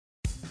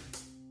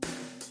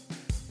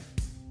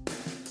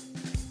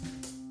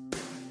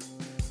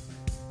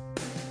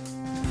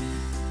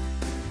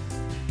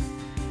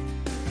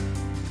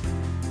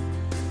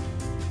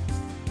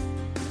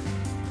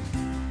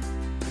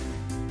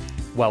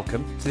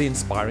Welcome to the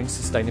Inspiring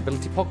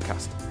Sustainability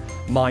Podcast.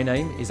 My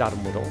name is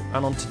Adam Woodall,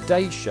 and on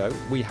today's show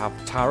we have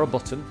Tara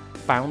Button,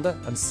 founder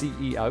and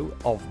CEO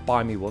of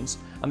Buy Me Once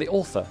and the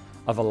author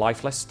of A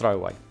Life Less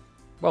Throwaway.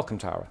 Welcome,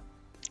 Tara.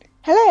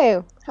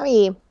 Hello, how are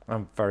you?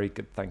 I'm very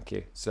good, thank you.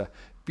 It's a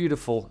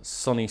beautiful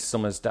sunny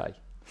summer's day.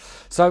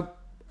 So,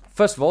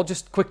 first of all,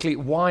 just quickly,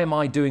 why am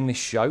I doing this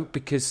show?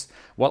 Because,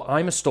 well,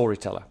 I'm a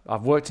storyteller.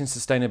 I've worked in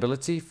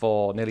sustainability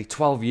for nearly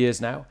 12 years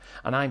now,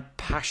 and I'm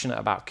passionate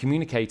about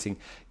communicating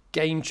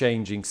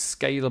game-changing,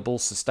 scalable,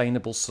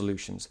 sustainable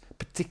solutions,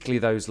 particularly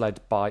those led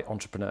by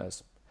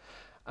entrepreneurs.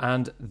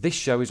 And this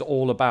show is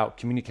all about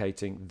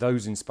communicating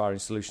those inspiring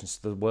solutions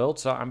to the world,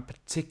 so I'm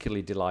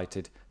particularly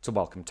delighted to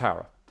welcome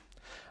Tara.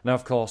 Now,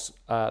 of course,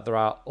 there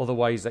are other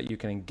ways that you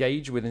can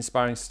engage with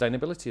Inspiring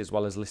Sustainability as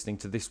well as listening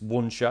to this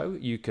one show.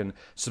 You can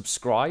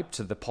subscribe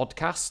to the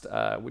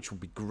podcast, which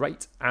would be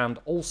great. And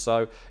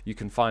also, you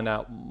can find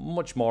out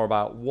much more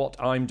about what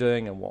I'm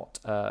doing and what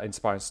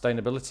Inspiring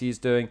Sustainability is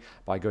doing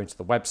by going to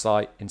the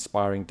website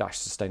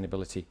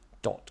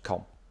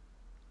inspiring-sustainability.com.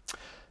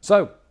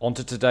 So, on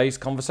to today's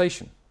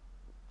conversation.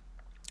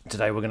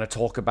 Today, we're going to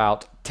talk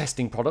about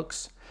testing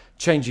products,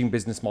 changing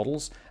business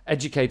models,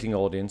 educating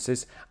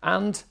audiences,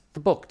 and the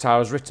book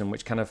Tara's written,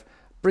 which kind of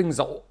brings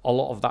a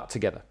lot of that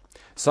together.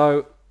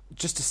 So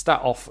just to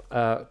start off,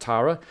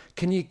 Tara,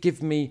 can you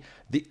give me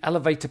the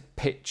elevator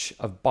pitch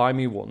of Buy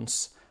Me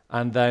Once,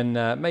 and then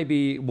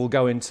maybe we'll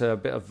go into a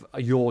bit of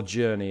your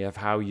journey of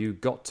how you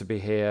got to be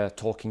here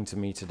talking to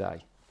me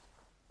today.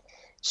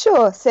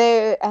 Sure.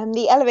 So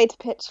the elevator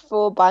pitch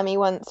for Buy Me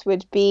Once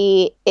would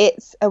be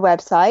it's a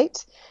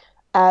website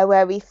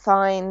where we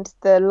find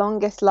the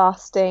longest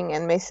lasting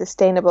and most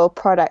sustainable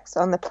products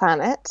on the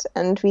planet.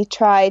 And we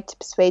try to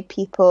persuade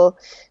people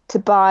to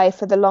buy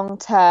for the long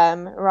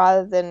term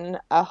rather than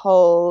a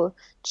whole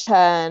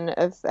churn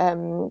of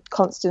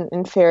constant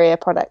inferior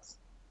products.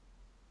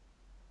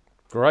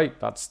 Great,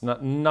 that's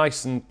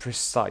nice and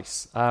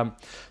precise.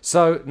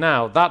 So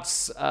now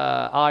that's,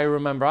 I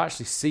remember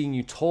actually seeing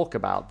you talk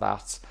about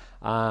that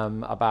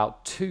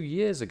about 2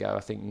 years ago, I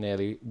think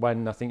nearly,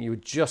 when I think you were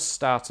just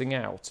starting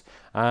out.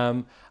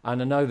 And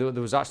I know that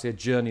there was actually a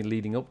journey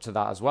leading up to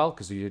that as well,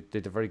 because you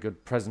did a very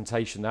good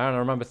presentation there. And I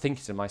remember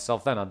thinking to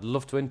myself then, I'd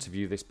love to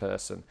interview this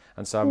person.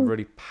 And so I'm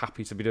really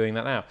happy to be doing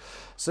that now.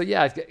 So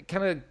yeah,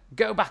 kind of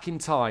go back in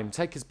time,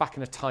 take us back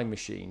in a time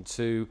machine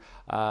to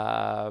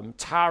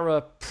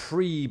Tara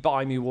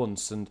pre-Buy Me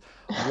Once, and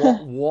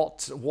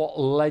what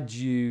led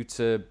you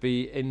to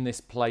be in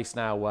this place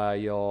now where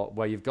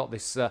you've got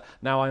this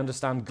now I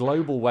understand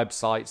global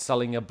website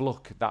selling a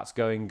book that's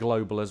going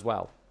global as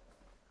well.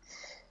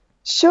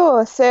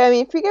 Sure. So, I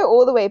mean, if we go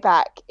all the way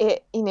back,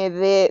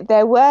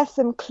 there were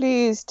some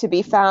clues to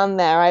be found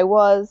there. I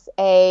was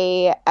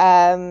a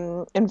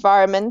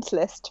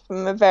environmentalist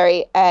from a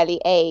very early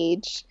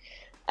age,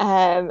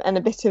 and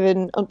a bit of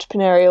an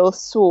entrepreneurial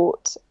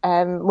sort.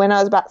 When I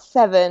was about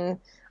 7,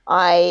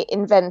 I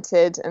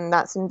invented, and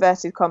that's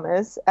inverted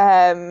commas,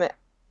 a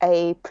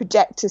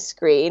projector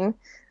screen.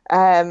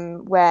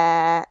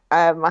 Where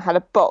I had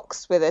a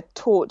box with a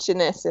torch in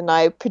it, and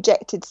I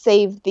projected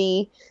Save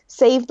the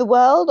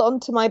World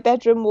onto my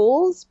bedroom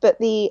walls. But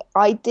the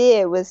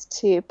idea was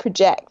to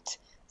project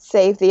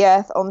Save the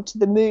Earth onto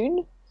the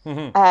moon.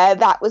 Mm-hmm.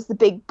 That was the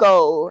big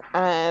goal,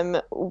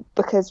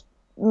 because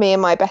me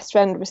and my best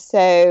friend were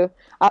so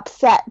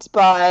upset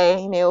by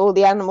all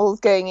the animals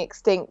going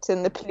extinct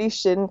and the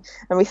pollution,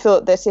 and we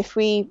thought that if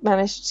we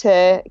managed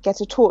to get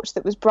a torch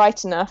that was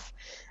bright enough,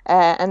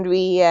 and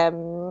we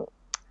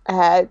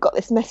got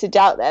this message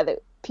out there that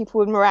people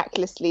would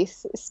miraculously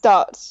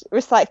start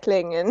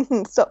recycling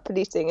and stop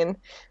polluting, and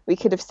we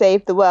could have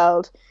saved the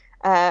world.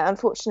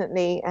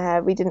 Unfortunately,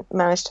 we didn't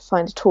manage to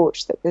find a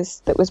torch that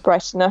was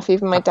bright enough.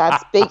 Even my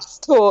dad's big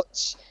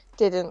torch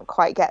didn't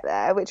quite get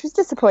there, which was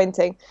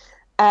disappointing.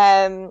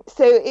 So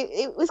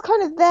it was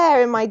kind of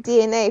there in my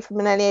DNA from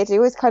an early age. I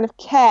always kind of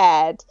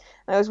cared.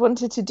 I always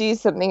wanted to do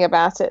something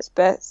about it,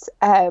 but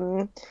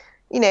as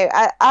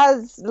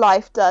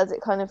life does, it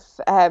kind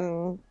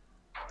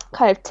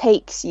of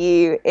takes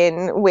you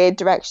in weird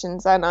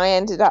directions, and I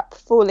ended up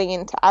falling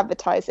into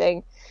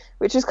advertising,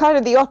 which was kind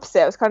of the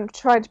opposite. I was kind of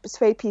trying to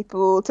persuade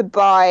people to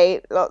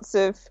buy lots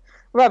of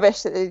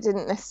rubbish that they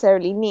didn't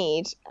necessarily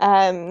need.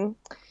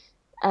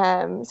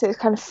 So it's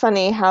kind of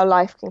funny how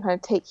life can kind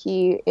of take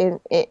you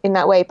in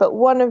that way. But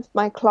one of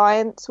my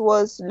clients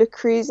was Le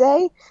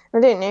Creuset. I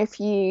don't know if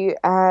you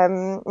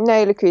know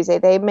Le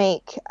Creuset. They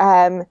make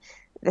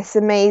this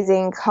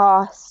amazing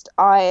cast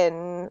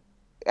iron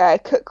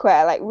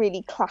cookware, like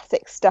really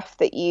classic stuff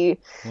that your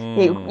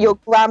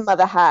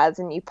grandmother has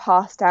and you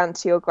pass down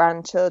to your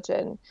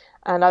grandchildren.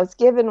 And I was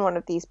given one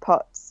of these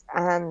pots,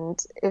 and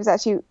it was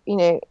actually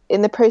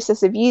in the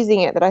process of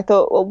using it that I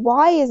thought, well,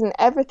 why isn't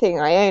everything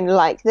I own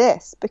like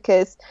this?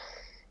 Because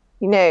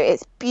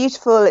it's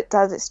beautiful, it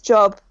does its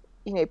job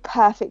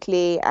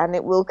perfectly, and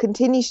it will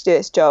continue to do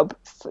its job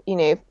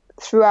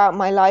throughout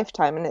my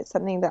lifetime, and it's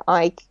something that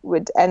I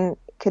could end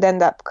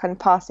up kind of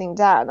passing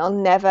down. I'll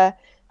never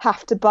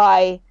have to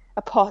buy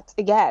a pot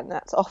again.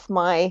 That's off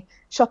my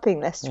shopping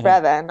list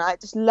forever. And I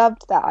just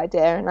loved that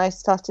idea. And I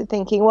started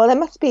thinking, well, there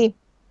must be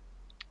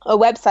a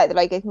website that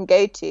I can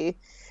go to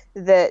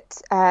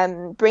that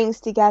brings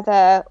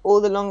together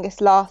all the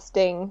longest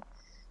lasting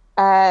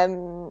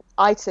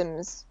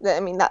items.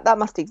 That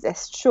must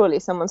exist. Surely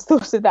someone's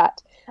thought of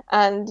that.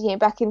 And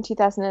back in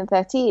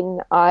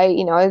 2013, I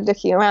was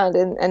looking around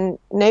and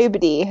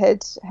nobody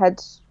had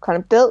kind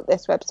of built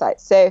this website.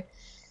 So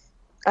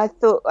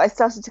I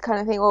started to kind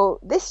of think, well,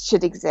 this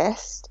should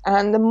exist.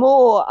 And the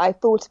more I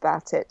thought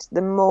about it,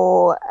 the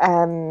more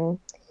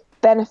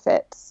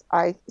benefits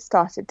I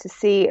started to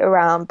see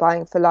around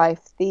buying for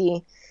life.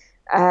 If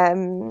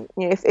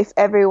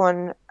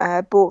everyone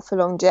bought for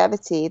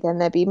longevity, then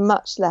there'd be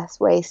much less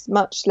waste,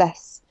 much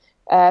less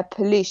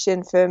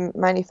pollution from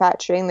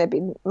manufacturing. There'd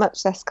be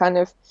much less kind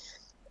of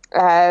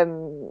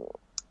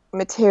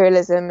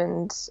materialism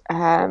and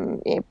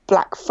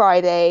Black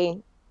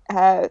Friday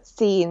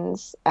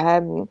scenes.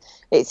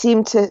 It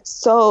seemed to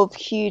solve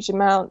huge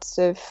amounts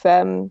of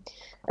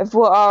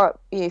what are,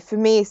 for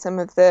me, some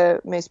of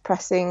the most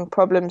pressing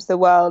problems the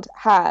world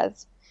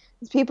has.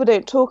 People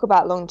don't talk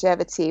about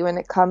longevity when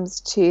it comes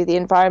to the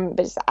environment,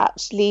 but it's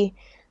actually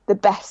the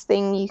best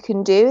thing you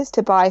can do is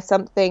to buy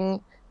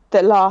something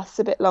that lasts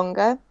a bit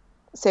longer.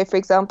 So, for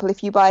example,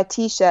 if you buy a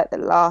T-shirt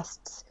that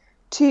lasts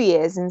 2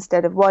 years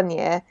instead of 1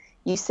 year,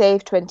 you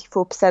save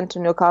 24%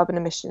 on your carbon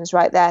emissions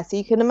right there. So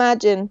you can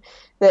imagine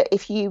that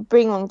if you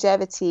bring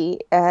longevity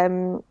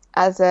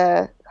as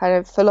a kind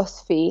of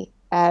philosophy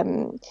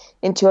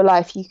into your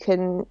life, you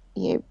can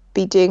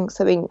be doing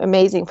something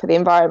amazing for the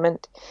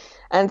environment.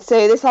 And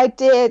so this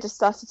idea just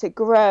started to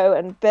grow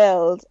and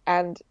build,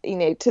 and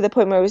to the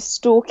point where it was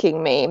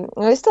stalking me. And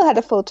I still had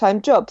a full-time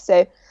job,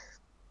 so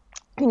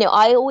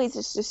I always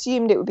just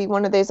assumed it would be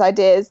one of those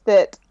ideas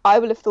that I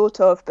would have thought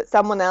of, but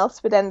someone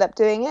else would end up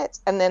doing it,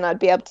 and then I'd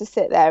be able to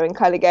sit there and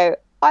kind of go,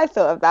 I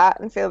thought of that,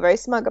 and feel very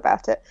smug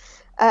about it.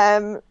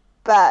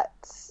 But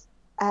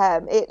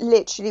it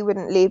literally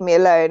wouldn't leave me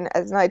alone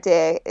as an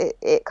idea.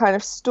 It kind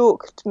of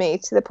stalked me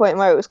to the point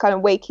where it was kind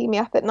of waking me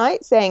up at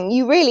night saying,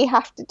 you really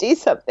have to do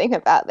something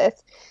about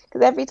this.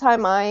 Because every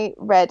time I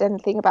read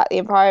anything about the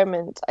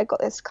environment, I got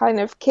this kind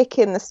of kick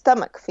in the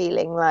stomach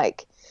feeling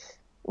like,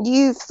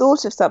 you've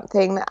thought of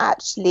something that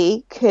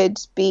actually could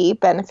be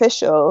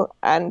beneficial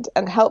and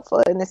helpful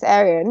in this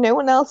area, and no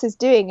one else is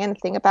doing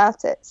anything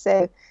about it.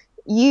 So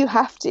you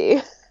have to.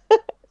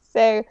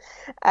 So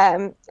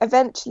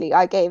eventually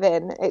I gave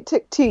in. It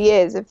took 2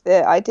 years of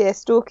the idea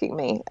stalking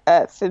me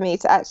for me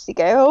to actually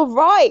go, all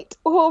right,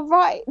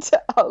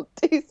 I'll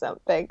do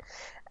something.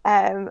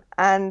 And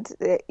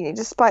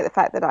despite the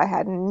fact that I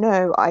had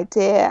no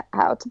idea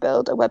how to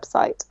build a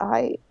website,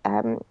 I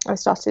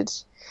started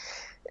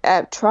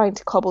trying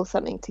to cobble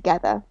something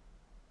together.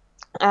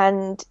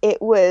 And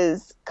it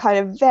was kind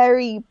of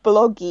very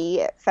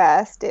bloggy at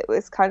first. It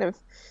was kind of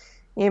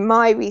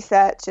my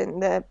research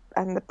and the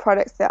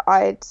products that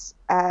I'd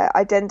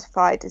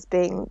identified as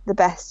being the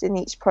best in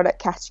each product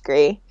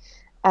category.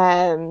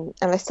 And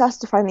I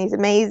started to find these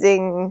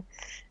amazing,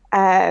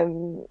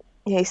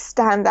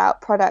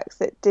 standout products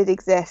that did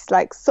exist,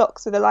 like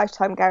socks with a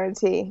lifetime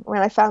guarantee.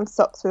 When I found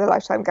socks with a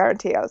lifetime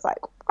guarantee, I was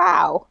like,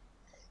 wow,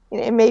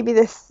 maybe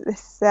this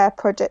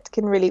project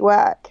can really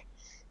work.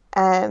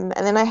 And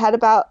then I had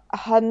about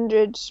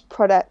 100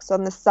 products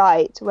on the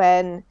site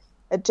when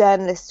a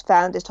journalist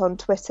found it on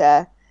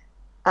Twitter,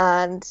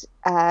 and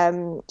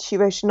she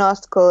wrote an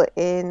article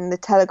in The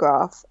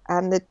Telegraph,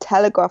 and the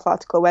Telegraph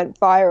article went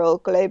viral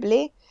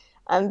globally,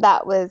 and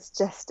that was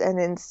just an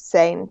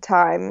insane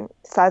time.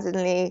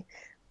 Suddenly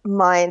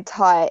my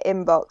entire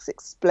inbox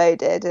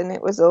exploded, and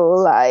it was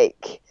all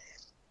like,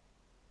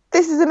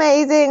 this is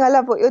amazing, I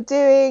love what you're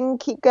doing,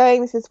 keep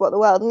going, this is what the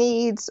world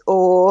needs,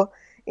 or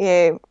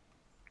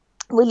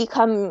will you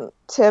come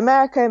to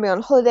America and be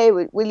on holiday?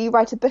 Will you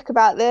write a book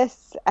about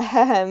this?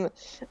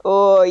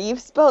 Or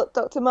you've spelt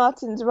Dr.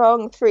 Martens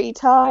wrong 3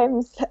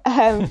 times.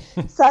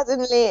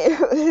 Suddenly it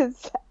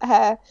was,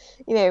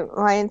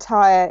 my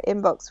entire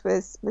inbox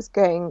was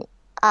going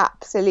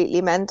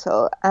absolutely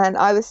mental. And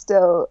I was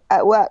still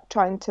at work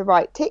trying to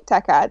write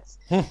TikTok ads.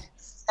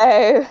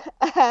 So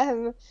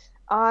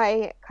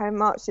I kind of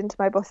marched into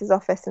my boss's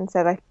office and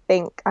said, I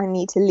think I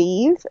need to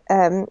leave.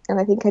 And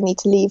I think I need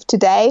to leave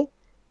today.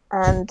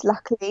 And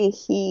luckily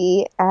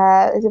he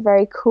is a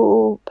very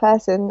cool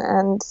person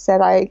and said,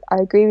 I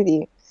agree with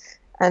you.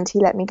 And he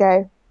let me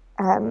go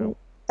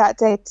that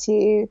day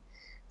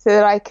so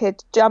that I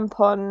could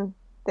jump on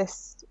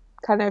this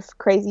kind of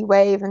crazy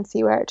wave and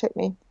see where it took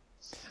me.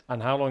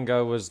 And how long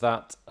ago was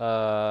that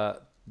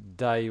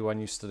day when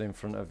you stood in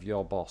front of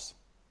your boss?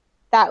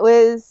 That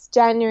was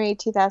January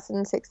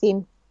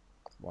 2016.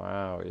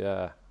 Wow,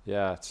 yeah.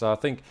 Yeah, so I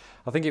think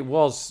it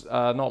was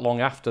not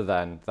long after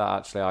then that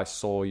actually I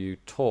saw you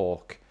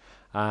talk,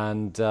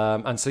 and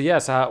so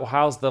yes,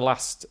 how's the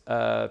last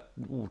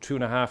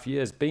 2.5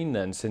 years been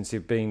then since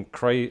you've been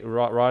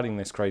riding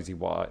this crazy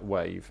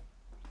wave?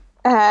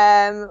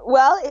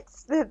 Well,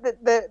 it's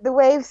the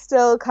wave's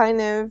still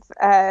kind of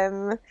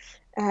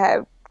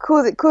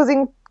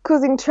causing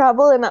causing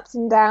trouble and ups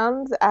and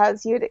downs,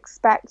 as you'd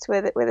expect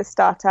with a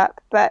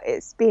startup, but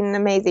it's been an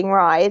amazing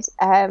ride.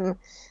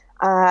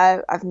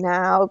 I've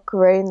now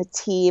grown the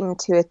team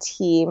to a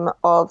team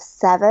of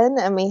 7,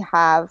 and we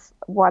have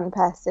one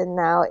person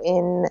now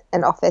in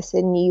an office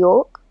in New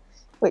York,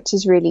 which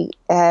is really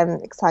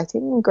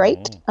exciting and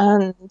great.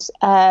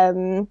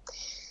 And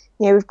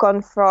we've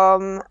gone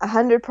from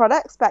 100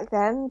 products back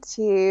then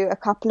to a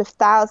couple of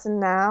thousand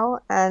now,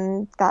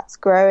 and that's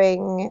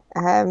growing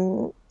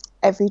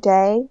every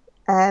day.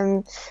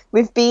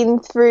 We've been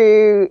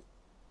through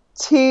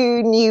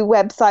 2 new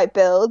website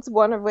builds,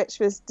 one of which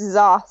was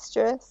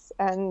disastrous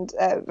and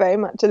very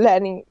much a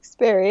learning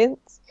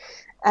experience.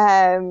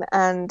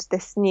 And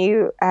this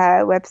new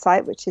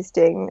website, which is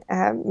doing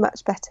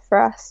much better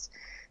for us.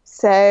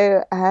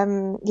 So,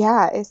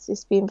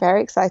 it's been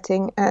very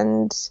exciting,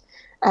 and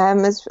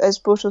has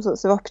brought all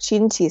sorts of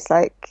opportunities,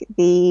 like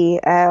the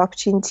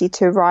opportunity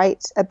to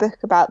write a book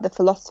about the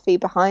philosophy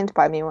behind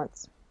Buy Me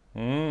Once.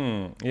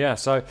 Yeah,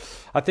 so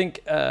I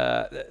think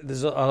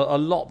there's a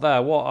lot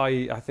there. What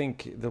I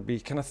think there'll be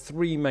kind of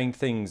 3 main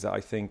things that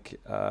I think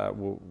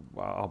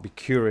I'll be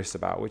curious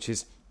about, which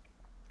is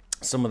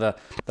some of the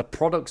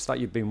products that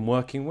you've been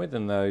working with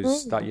and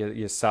those that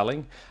you're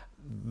selling,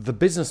 the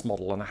business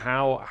model and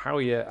how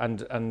you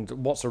and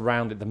what's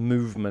around it, the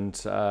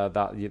movement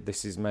that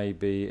this is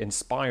maybe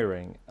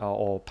inspiring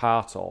or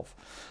part of.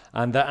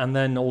 And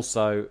then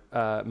also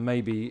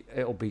maybe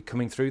it'll be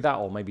coming through that,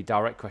 or maybe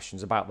direct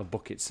questions about the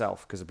book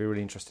itself, because it'll be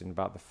really interesting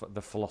about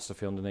the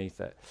philosophy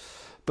underneath it.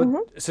 But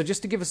so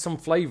just to give us some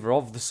flavour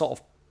of the sort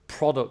of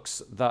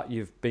products that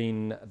you've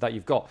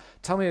got,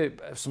 tell me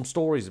some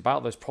stories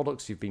about those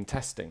products you've been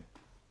testing.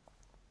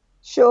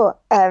 Sure.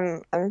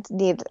 I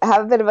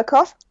have a bit of a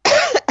cough.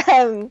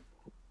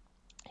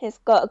 It's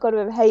got a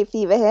bit of hay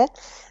fever here.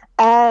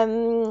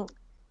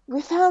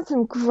 We found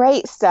some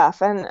great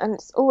stuff, and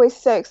it's always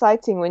so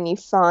exciting when you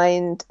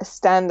find a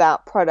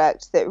standout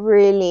product that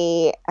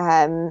really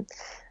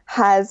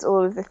has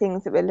all of the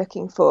things that we're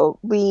looking for.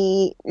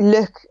 We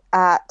look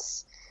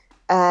at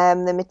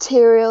the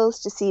materials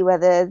to see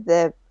whether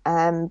the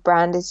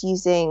brand is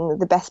using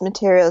the best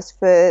materials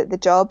for the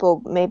job,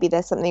 or maybe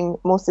there's something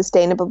more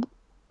sustainable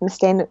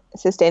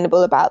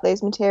about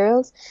those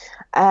materials.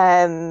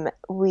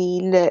 We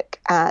look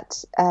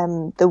at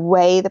the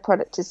way the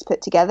product is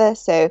put together.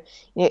 So,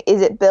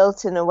 is it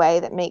built in a way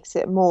that makes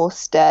it more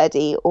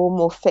sturdy or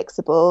more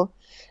fixable?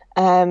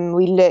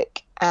 We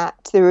look at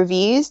the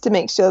reviews to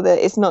make sure that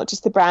it's not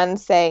just the brand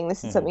saying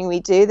this is something we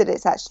do, that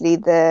it's actually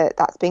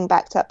that's being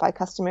backed up by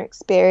customer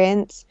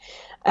experience.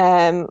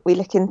 We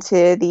look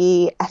into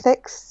the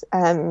ethics,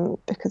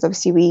 because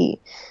obviously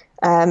we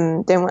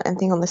don't want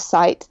anything on the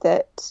site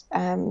that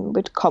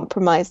would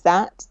compromise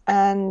that.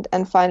 And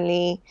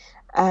finally,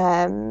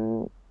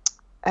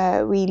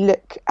 we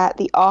look at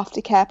the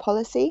aftercare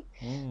policy.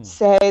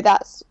 So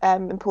that's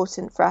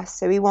important for us.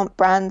 So we want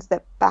brands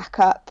that back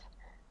up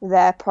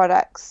their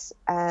products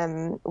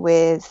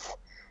with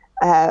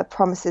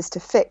promises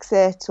to fix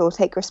it or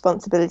take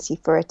responsibility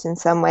for it in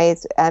some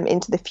ways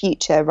into the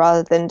future,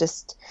 rather than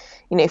just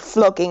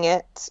flogging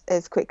it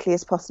as quickly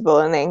as possible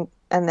and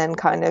then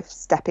kind of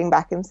stepping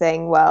back and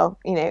saying, well,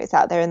 it's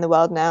out there in the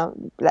world now,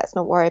 let's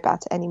not worry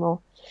about it anymore.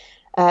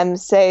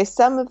 So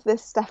some of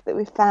this stuff that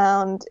we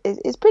found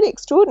is pretty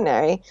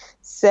extraordinary.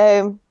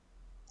 So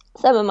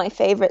some of my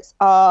favorites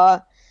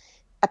are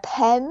a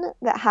pen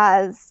that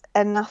has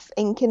enough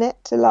ink in it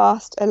to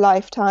last a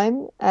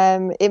lifetime.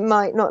 It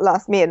might not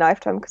last me a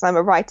lifetime because I'm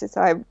a writer,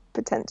 so I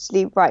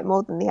potentially write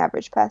more than the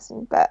average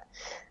person, but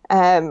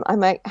I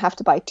might have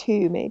to buy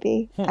 2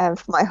 maybe for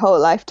my whole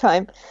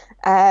lifetime.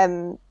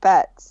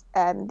 But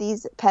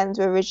these pens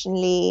were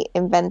originally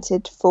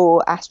invented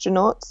for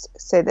astronauts,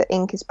 so the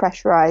ink is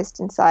pressurized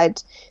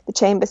inside the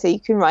chamber, so you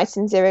can write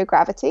in 0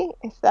 gravity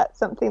if that's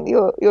something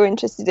that you're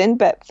interested in.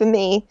 But for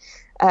me,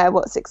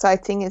 what's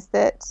exciting is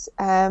that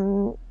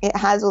it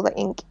has all the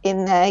ink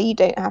in there. You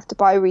don't have to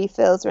buy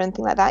refills or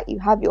anything like that. You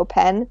have your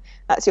pen.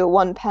 That's your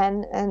one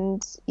pen,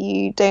 and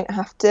you don't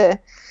have to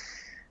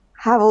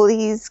have all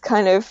these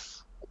kind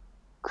of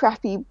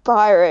crappy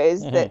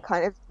biros that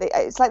kind of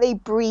it's like they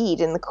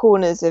breed in the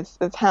corners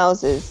of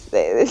houses.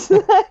 It's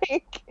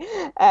like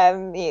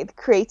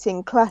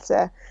creating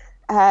clutter.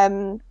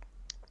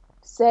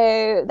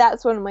 So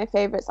that's one of my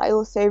favorites. I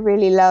also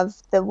really love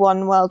the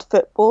One World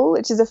football,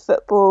 which is a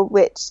football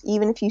which,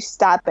 even if you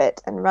stab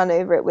it and run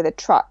over it with a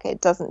truck,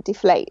 it doesn't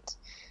deflate.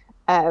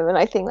 And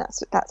I think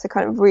that's a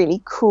kind of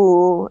really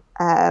cool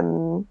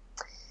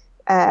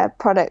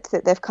product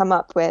that they've come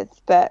up with.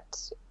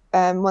 But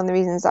one of the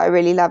reasons I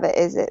really love it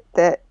is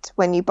that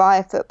when you buy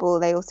a football,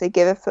 they also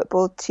give a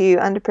football to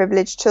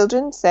underprivileged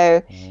children.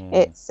 So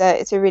it's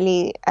a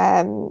really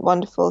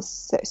wonderful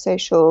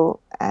social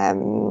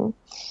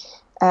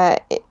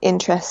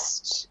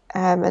interest,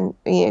 and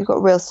you've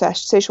got real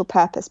social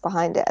purpose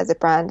behind it as a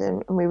brand,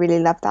 and we really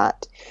love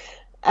that.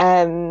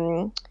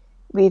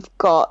 We've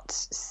got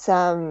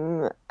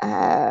some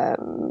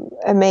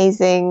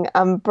amazing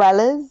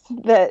umbrellas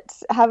that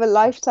have a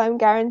lifetime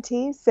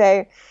guarantee.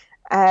 So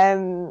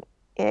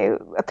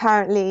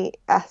apparently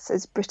us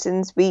as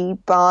Britons, we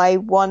buy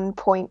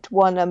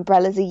 1.1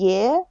 umbrellas a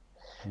year,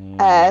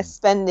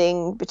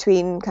 spending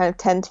between kind of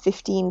 £10 to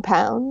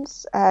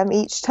 £15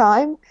 each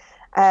time.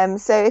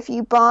 So if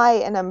you buy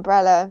an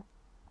umbrella,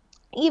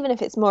 even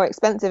if it's more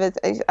expensive,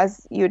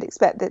 as you would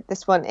expect that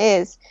this one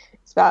is,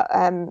 it's about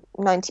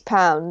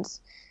 £90,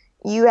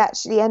 you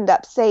actually end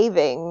up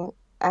saving.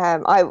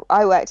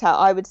 I worked out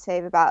I would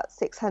save about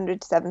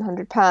 £600 to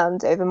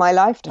 £700 over my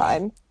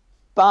lifetime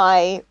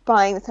by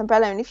buying this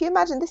umbrella. And if you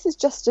imagine, this is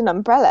just an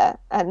umbrella,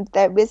 and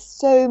there is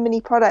so many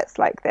products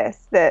like this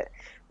that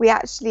we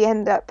actually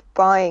end up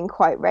buying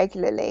quite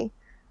regularly.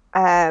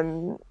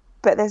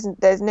 But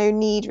there's no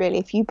need really.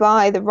 If you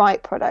buy the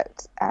right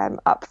product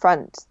up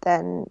front,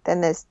 then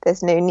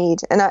there's no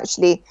need. And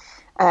actually,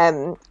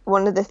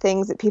 one of the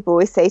things that people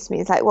always say to me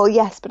is like, well,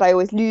 yes, but I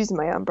always lose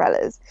my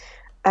umbrellas.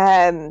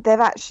 They've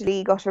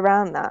actually got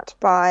around that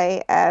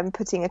by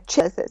putting a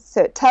chip,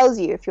 so it tells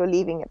you if you're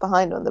leaving it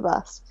behind on the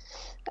bus,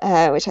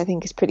 which I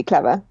think is pretty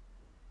clever.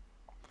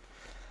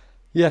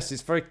 Yes,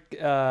 it's very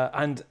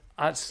and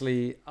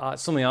actually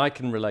something I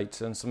can relate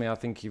to, and something I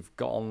think you've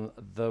got on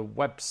the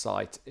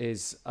website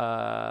is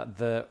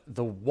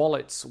the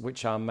wallets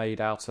which are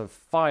made out of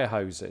fire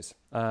hoses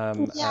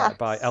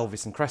by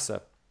Elvis and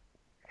Cressa.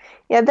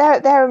 Yeah,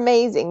 they're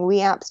amazing.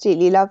 We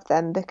absolutely love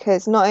them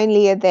because not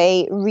only are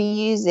they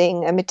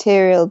reusing a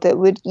material that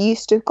would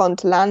used to have gone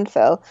to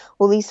landfill,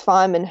 all these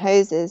fireman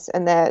hoses,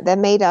 and they're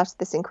made out of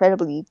this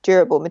incredibly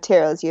durable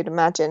material, as you'd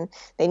imagine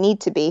they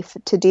need to be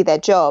to do their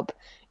job.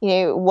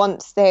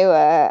 Once they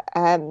were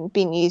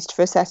being used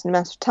for a certain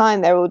amount of time,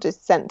 they're all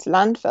just sent to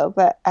landfill.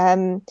 But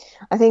I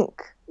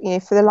think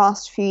for the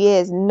last few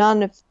years,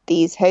 none of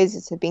these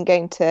hoses have been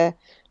going to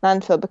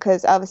landfill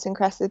because Elvis and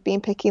Cressa have been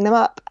picking them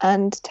up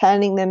and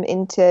turning them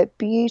into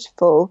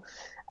beautiful,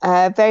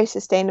 very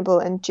sustainable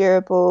and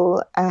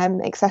durable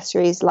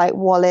accessories like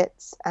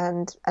wallets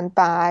and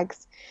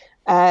bags.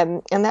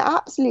 And they're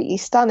absolutely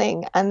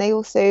stunning, and they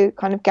also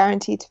kind of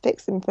guarantee to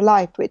fix them for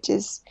life, which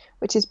is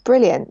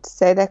brilliant.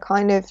 So they're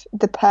kind of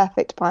the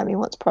perfect Buy Me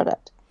Once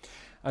product.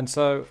 And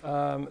so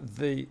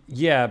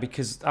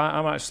because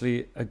I'm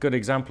actually a good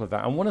example of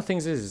that. And one of the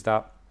things is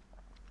that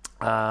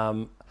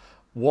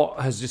what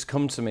has just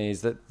come to me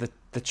is that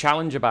the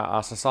challenge about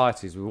our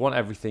society is we want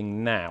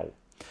everything now.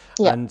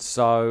 Yeah. And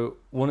so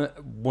one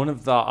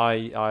of the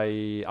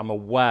I am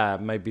aware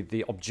maybe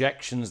the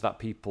objections that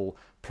people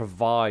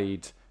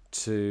provide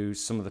to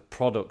some of the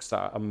products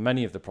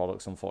many of the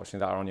products, unfortunately,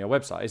 that are on your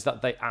website is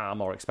that they are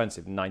more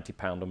expensive,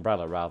 £90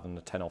 umbrella rather than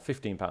a £10 or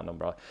 £15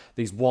 umbrella.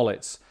 These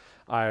wallets,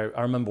 I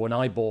remember when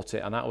I bought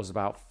it, and that was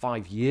about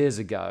 5 years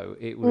ago,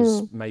 it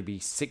was maybe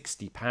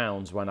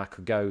 £60 when I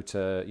could go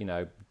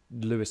to,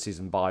 Lewis's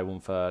and buy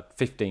one for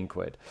 15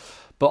 quid.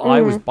 But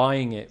I was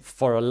buying it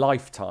for a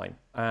lifetime.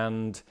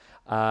 And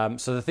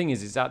so the thing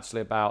is, it's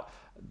actually about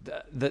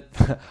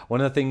that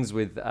one of the things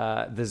with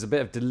there's a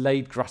bit of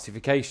delayed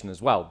gratification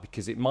as well,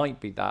 because it might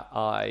be that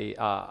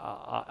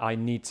I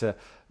need to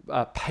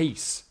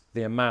pace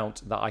the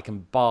amount that I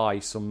can buy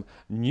some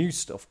new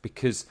stuff,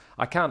 because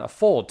I can't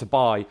afford to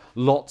buy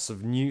lots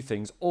of new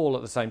things all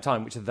at the same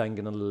time, which are then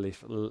going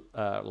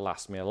to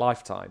last me a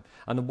lifetime.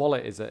 And the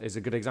wallet is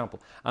a good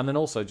example. And then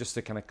also, just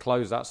to kind of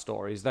close that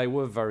story, is they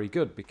were very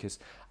good because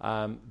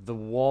there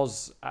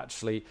was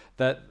actually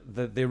the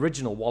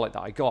original wallet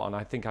that I got, and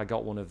I think I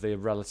got one of the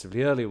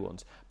relatively early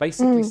ones,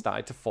 basically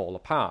started to fall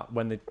apart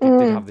when they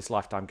did have this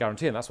lifetime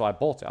guarantee, and that's why I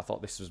bought it. I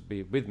thought this would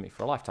be with me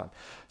for a lifetime.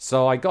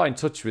 So I got in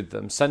touch with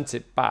them, sent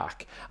it back,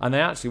 and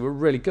they actually were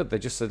really good. They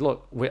just said,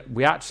 look, we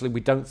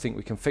don't think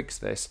we can fix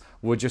this.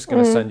 We're just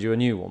going to send you a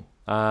new one.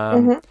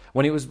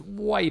 When it was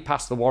way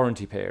past the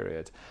warranty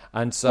period.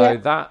 And so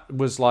that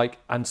was like,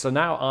 and so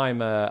now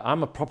I'm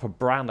a proper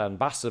brand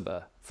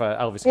ambassador for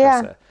Elvis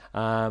Cressa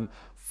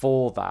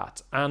for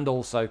that. And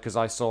also because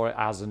I saw it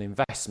as an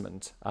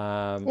investment,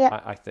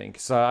 I think.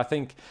 So I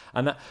think,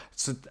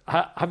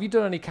 have you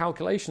done any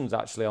calculations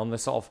actually on the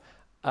sort of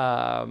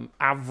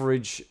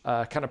average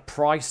kind of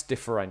price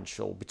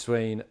differential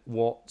between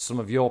what some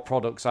of your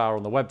products are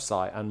on the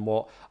website and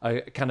what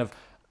kind of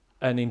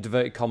an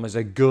inverted commas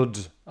a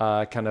good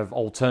kind of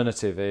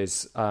alternative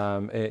is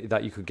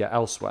that you could get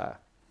elsewhere?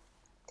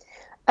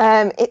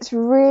 It's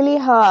really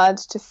hard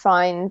to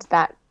find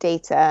that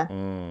data.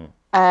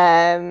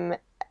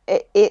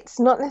 It's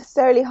not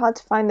necessarily hard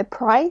to find the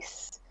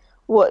price.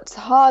 What's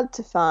hard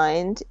to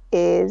find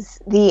is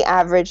the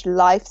average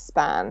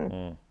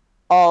lifespan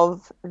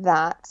of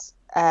that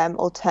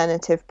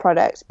alternative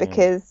product,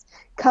 because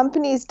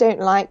companies don't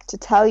like to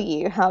tell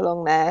you how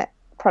long their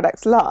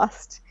products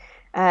last.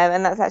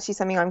 And that's actually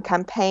something I'm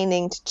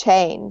campaigning to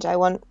change. I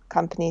want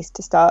companies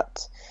to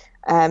start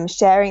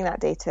sharing that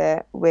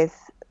data with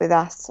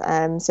us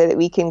so that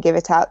we can give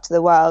it out to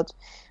the world.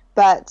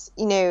 But,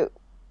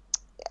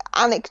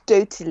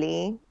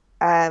 anecdotally,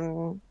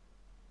 a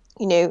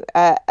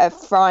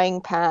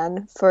frying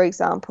pan, for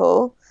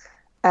example,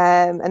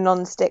 a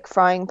non-stick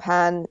frying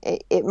pan,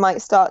 it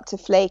might start to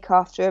flake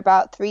after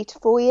about 3 to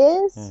 4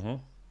 years.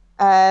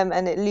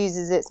 and it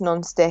loses its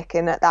non-stick,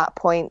 and at that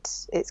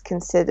point it's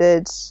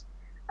considered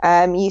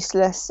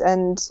useless.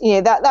 And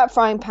that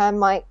frying pan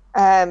might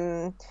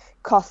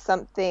cost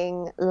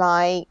something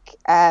like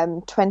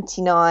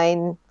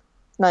 £29.99,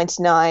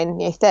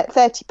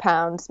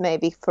 £30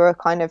 maybe for a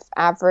kind of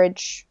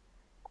average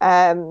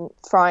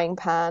frying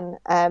pan,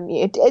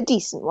 a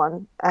decent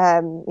one,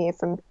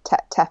 from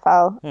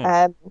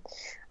Tefal.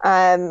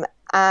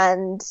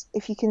 And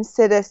if you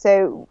consider,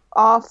 so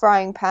our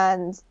frying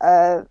pans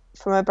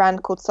from a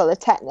brand called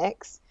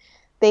Solitechnics,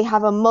 they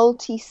have a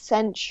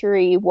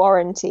multi-century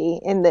warranty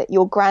in that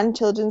your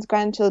grandchildren's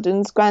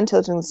grandchildren's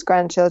grandchildren's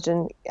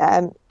grandchildren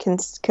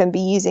can be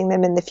using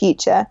them in the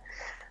future.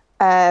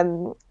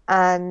 So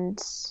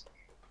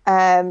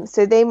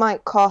they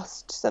might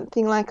cost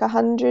something like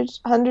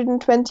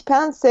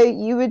 £120. So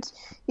you would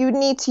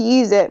need to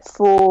use it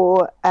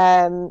for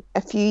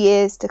a few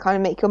years to kind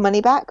of make your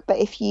money back. But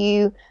if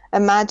you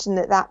imagine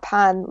that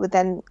pan would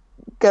then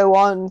go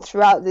on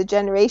throughout the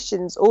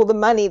generations, all the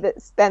money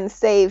that's then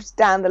saved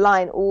down the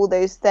line, all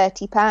those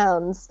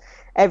 £30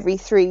 every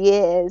 3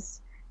 years,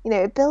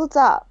 it builds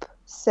up.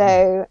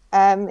 So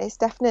it's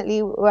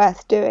definitely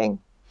worth doing.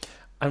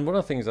 And one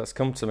of the things that's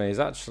come to me is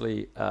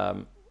actually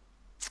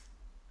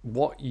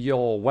what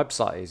your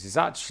website is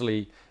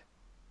actually,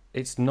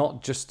 it's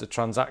not just a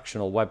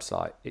transactional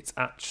website. It's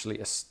actually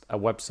a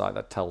website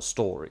that tells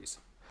stories.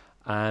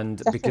 And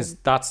definitely. Because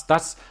that's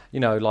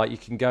like you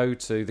can go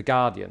to The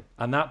Guardian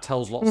and that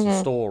tells lots of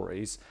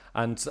stories,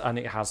 and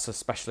it has a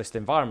specialist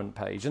environment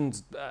page,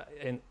 and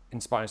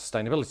Inspiring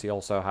Sustainability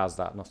also has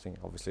that. Nothing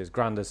obviously as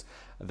grand as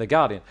The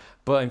Guardian,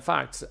 but in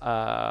fact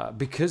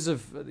because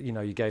of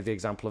you gave the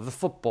example of the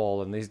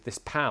football and this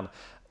pan,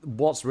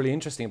 what's really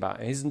interesting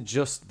about it isn't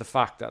just the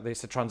fact that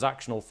it's a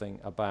transactional thing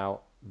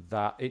about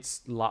that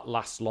it's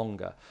lasts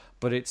longer,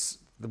 but it's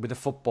with the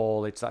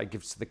football, it's like it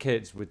gives to the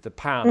kids. With the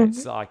pan,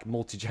 it's like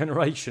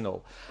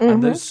multi-generational.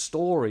 And those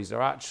stories are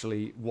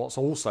actually what's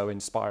also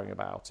inspiring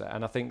about it.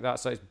 And I think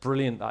it's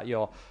brilliant that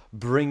you're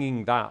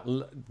bringing that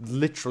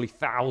literally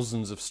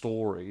thousands of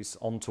stories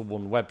onto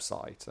one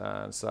website.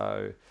 And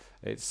so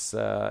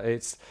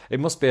it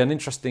must be an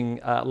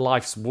interesting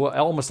life's work,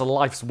 almost a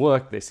life's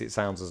work. It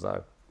sounds as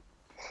though.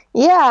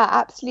 Yeah,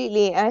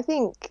 absolutely. And I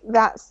think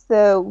that's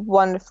the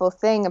wonderful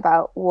thing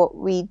about what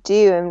we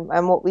do,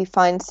 and what we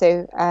find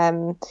so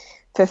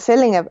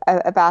fulfilling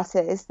about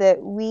it is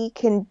that we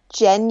can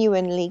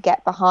genuinely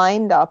get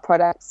behind our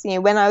products.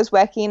 When I was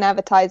working in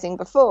advertising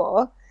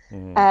before,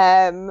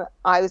 I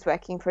was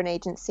working for an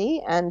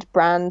agency, and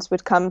brands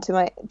would come to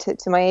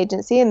my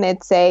agency and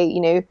they'd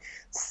say,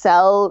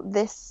 sell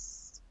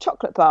this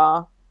chocolate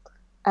bar.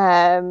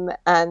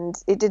 And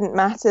it didn't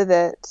matter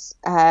that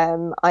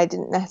I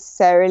didn't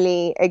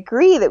necessarily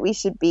agree that we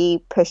should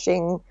be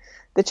pushing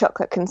the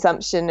chocolate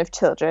consumption of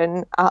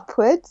children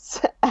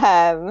upwards.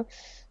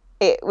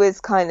 It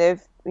was kind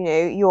of,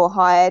 you're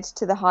hired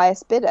to the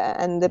highest bidder,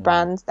 and the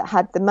brands that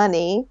had the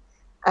money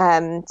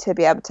to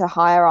be able to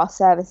hire our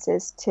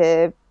services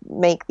to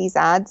make these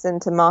ads and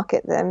to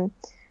market them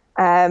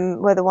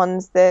were the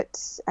ones that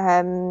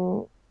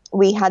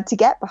we had to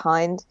get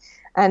behind.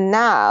 And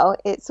now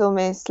it's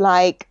almost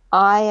like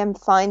I am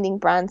finding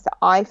brands that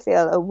I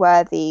feel are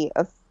worthy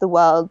of the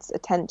world's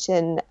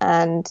attention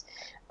and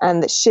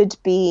that should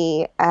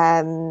be,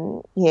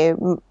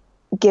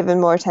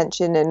 given more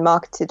attention and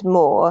marketed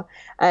more.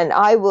 And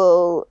I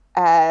will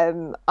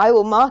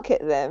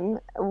market them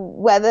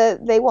whether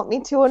they want me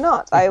to or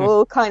not. I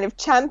will kind of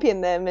champion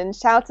them and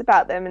shout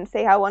about them and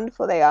say how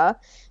wonderful they are.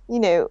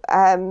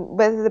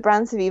 Whether the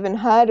brands have even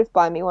heard of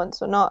Buy Me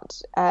Once or not.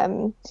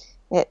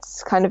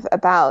 It's kind of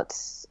about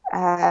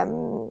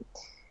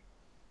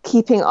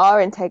keeping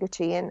our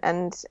integrity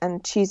and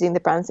choosing the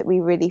brands that we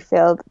really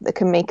feel that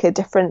can make a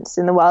difference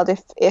in the world.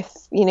 If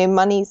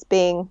money's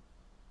being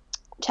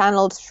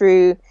channeled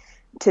through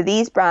to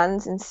these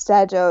brands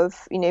instead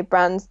of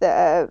brands that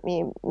are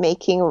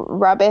making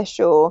rubbish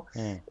or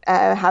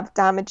have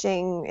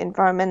damaging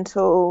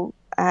environmental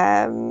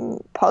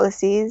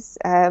policies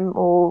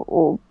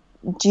or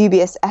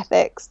dubious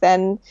ethics,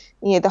 then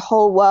the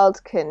whole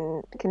world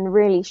can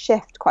really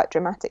shift quite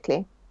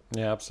dramatically.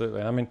 Yeah,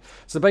 absolutely. I mean,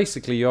 so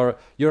basically you're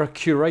a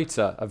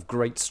curator of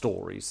great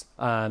stories,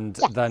 and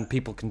then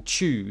people can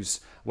choose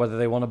whether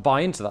they want to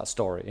buy into that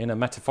story in a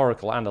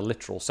metaphorical and a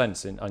literal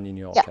sense in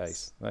your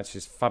case. That's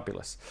just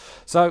fabulous.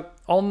 So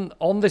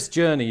on this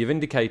journey, you've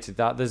indicated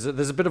that there's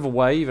a bit of a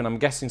wave, and I'm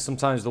guessing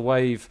sometimes the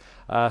wave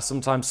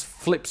sometimes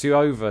flips you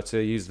over,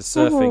 to use the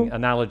surfing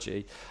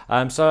analogy.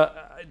 So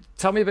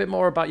tell me a bit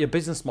more about your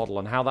business model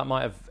and how that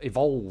might have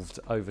evolved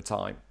over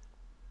time.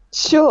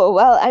 Sure.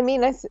 Well, I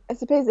mean, I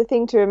suppose the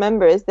thing to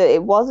remember is that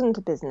it wasn't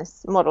a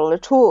business model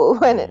at all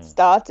when it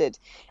started.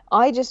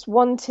 I just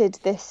wanted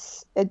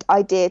this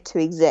idea to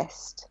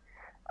exist.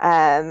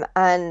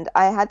 And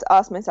I had to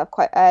ask myself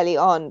quite early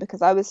on,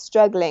 because I was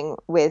struggling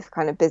with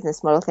kind of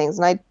business model things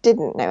and I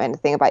didn't know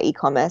anything about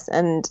e-commerce,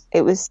 and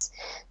it was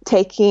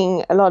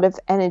taking a lot of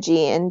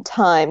energy and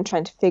time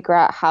trying to figure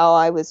out how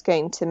I was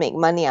going to make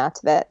money out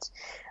of it.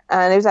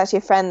 And it was actually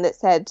a friend that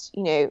said,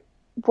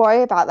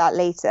 worry about that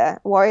later.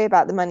 Worry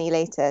about the money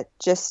later.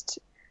 Just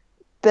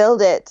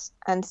build it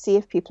and see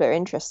if people are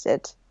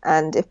interested.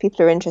 And if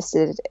people are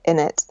interested in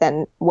it,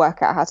 then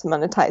work out how to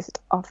monetize it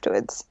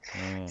afterwards.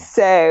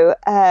 So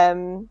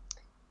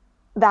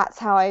that's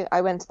how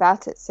I went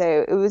about it.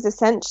 So it was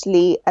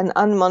essentially an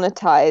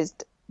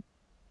unmonetized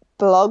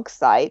blog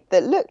site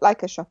that looked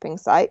like a shopping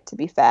site, to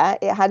be fair.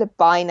 It had a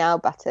buy now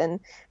button,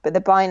 but the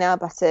buy now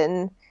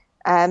button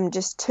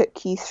just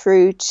took you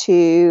through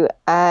to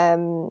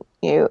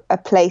a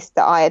place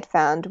that I had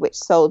found which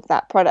sold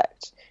that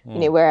product,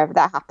 wherever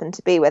that happened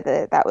to be,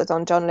 whether that was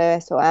on John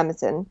Lewis or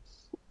Amazon.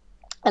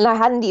 And I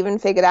hadn't even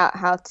figured out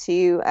how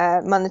to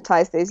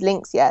monetize those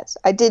links yet.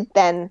 I did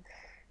then,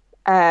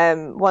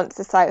 once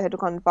the site had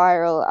gone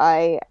viral,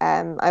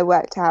 I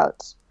worked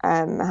out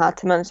how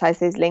to monetize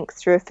those links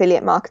through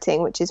affiliate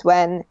marketing, which is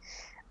when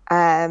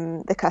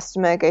the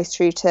customer goes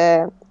through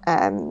to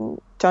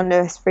John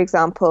Lewis, for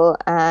example,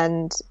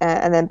 and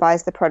then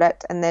buys the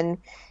product, and then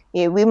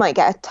we might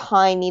get a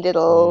tiny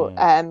little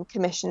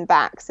commission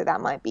back. So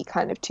that might be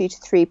kind of 2 to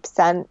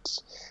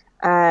 3%.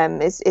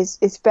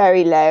 It's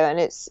very low, and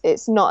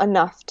it's not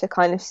enough to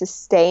kind of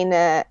sustain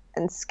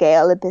and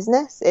scale a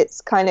business.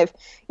 It's kind of,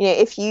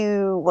 if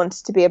you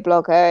wanted to be a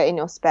blogger in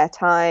your spare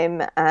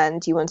time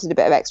and you wanted a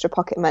bit of extra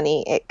pocket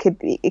money, it could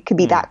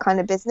be that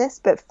kind of business.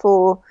 But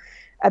for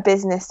a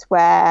business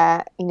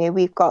where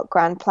we've got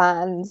grand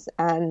plans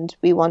and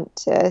we want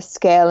to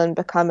scale and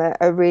become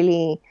a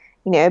really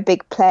a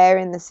big player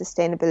in the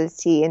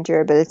sustainability and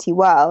durability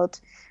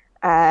world,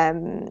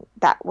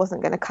 that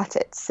wasn't going to cut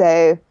it.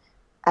 So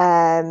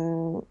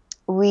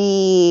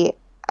we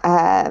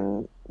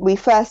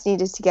first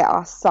needed to get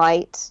our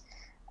site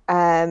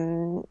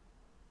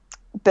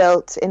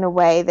built in a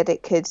way that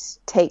it could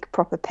take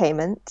proper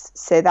payments.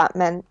 So that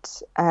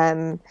meant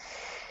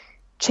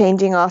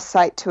changing our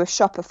site to a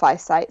Shopify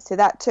site. So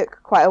that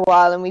took quite a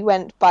while, and we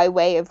went by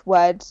way of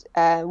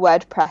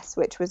WordPress,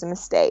 which was a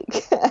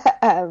mistake.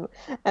 And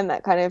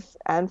that kind of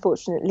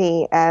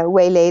unfortunately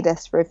waylaid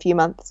us for a few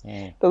months.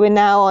 But we're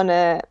now on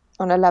a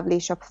lovely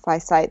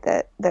Shopify site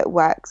that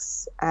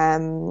works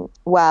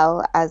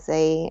well as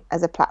a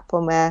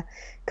platform where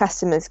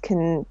customers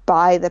can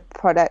buy the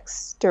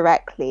products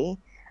directly,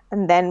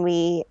 and then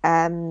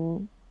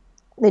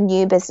the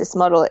new business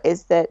model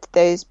is that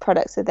those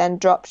products are then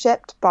drop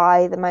shipped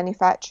by the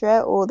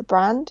manufacturer or the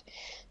brand.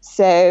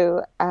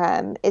 So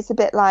it's a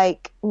bit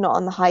like Not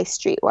on the High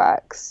Street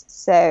works.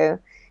 So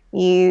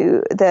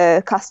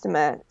the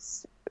customer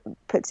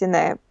puts in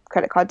their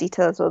credit card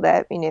details or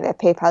their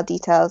PayPal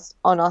details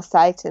on our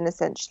site and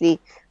essentially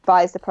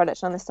buys the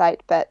product on the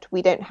site, but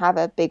we don't have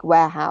a big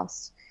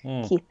warehouse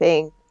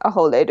keeping a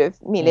whole load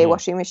of Miele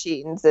washing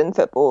machines and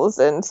footballs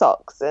and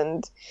socks,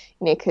 and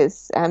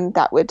because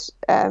that would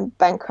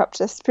bankrupt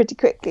us pretty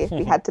quickly if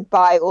we had to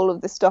buy all of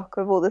the stock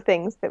of all the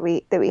things that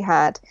we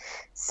had.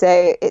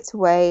 So it's a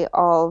way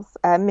of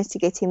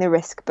mitigating the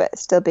risk but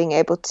still being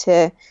able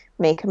to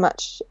make a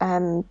much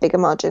bigger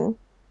margin.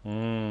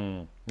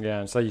 Yeah,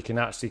 and so you can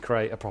actually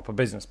create a proper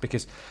business,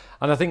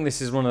 and I think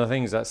this is one of the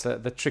things that's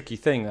the tricky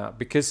thing,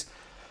 because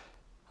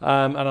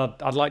and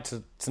I'd like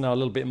to know a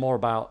little bit more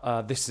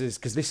about this,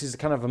 because this is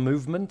kind of a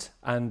movement,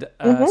 and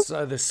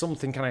so there's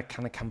something kind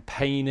of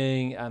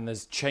campaigning, and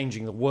there's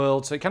changing the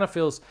world. So it kind of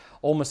feels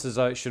almost as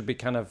though it should be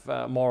kind of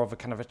more of a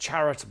kind of a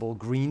charitable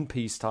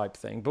Greenpeace type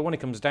thing. But when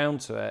it comes down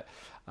to it,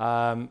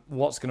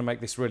 what's going to make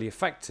this really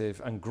effective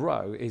and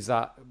grow is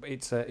that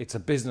it's a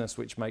business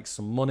which makes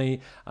some money,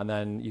 and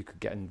then you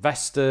could get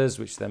investors,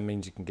 which then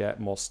means you can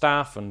get more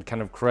staff and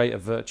kind of create a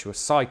virtuous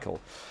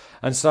cycle.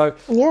 And so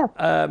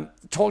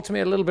talk to me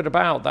a little bit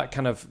about that,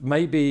 kind of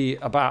maybe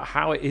about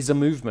how it is a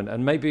movement,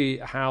 and maybe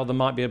how there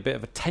might be a bit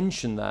of a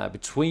tension there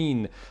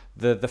between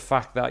the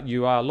fact that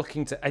you are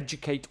looking to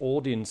educate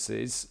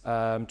audiences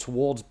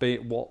towards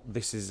what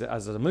this is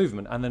as a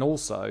movement, and then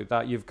also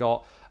that you've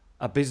got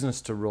a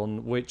business to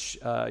run, which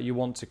you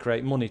want to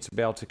create money to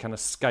be able to kind of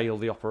scale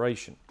the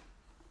operation.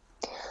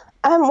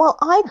 Well,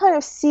 I kind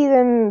of see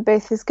them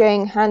both as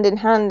going hand in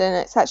hand, and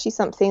it's actually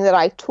something that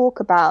I talk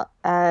about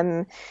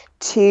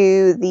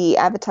to the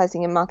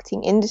advertising and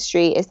marketing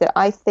industry, is that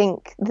I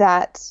think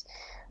that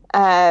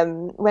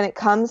when it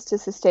comes to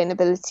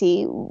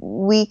sustainability,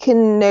 we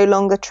can no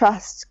longer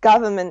trust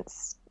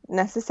governments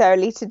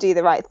necessarily to do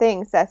the right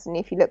thing. Certainly,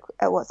 if you look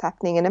at what's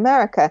happening in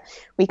America,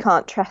 we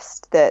can't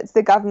trust that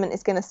the government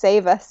is going to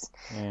save us.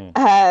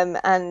 And,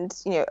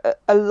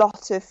 a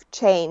lot of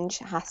change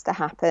has to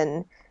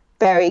happen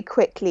very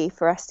quickly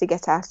for us to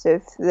get out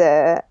of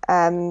the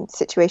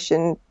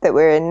situation that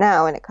we're in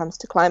now when it comes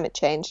to climate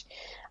change.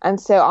 And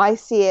so I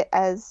see it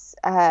as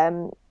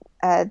an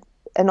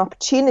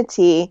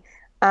opportunity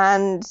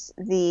and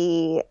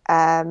the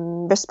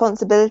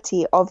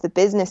responsibility of the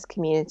business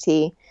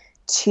community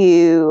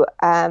to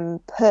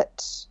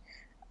put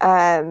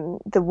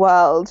the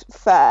world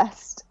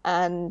first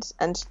and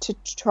to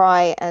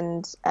try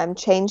and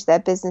change their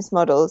business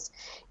models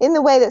in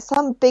the way that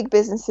some big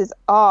businesses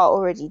are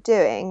already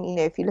doing.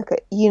 If you look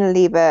at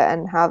Unilever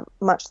and how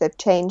much they've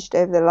changed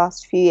over the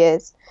last few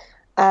years,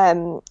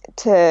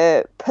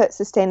 to put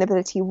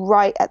sustainability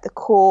right at the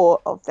core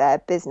of their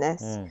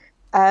business.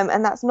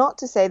 And that's not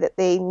to say that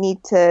they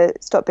need to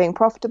stop being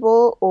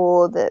profitable,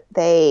 or that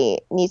they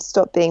need to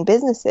stop being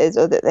businesses,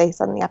 or that they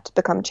suddenly have to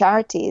become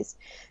charities.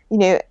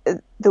 The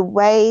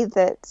way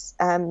that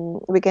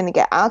we're going to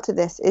get out of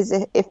this is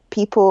if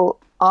people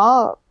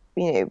are,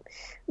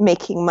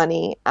 making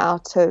money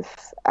out of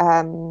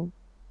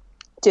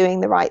doing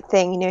the right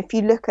thing. If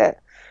you look at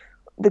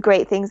the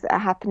great things that are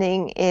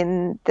happening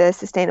in the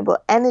sustainable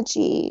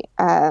energy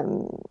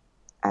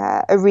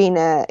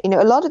arena,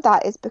 a lot of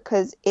that is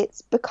because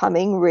it's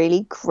becoming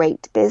really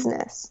great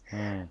business.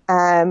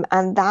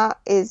 And that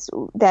is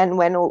then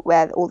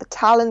where all the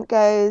talent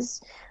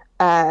goes,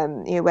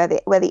 where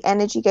the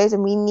energy goes,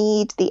 and we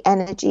need the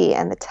energy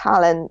and the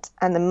talent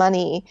and the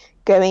money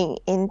going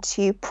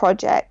into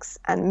projects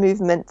and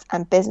movements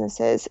and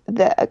businesses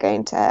that are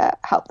going to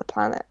help the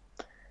planet.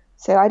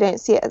 So I don't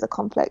see it as a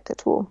conflict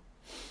at all.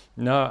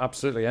 No,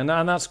 absolutely, and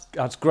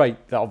that's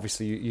great that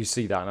obviously you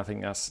see that, and I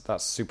think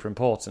that's super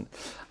important.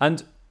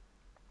 And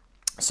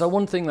so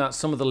one thing that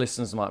some of the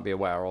listeners might be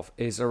aware of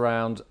is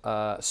around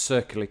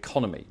circular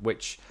economy,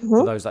 which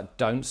for those that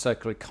don't,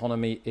 circular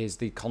economy is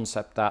the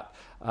concept that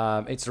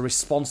it's a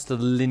response to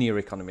the linear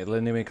economy. The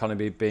linear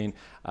economy being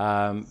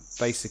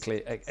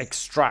basically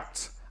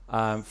extract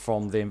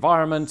from the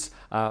environment,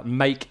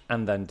 make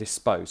and then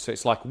dispose. So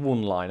it's like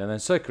one line, and then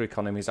circular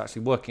economy is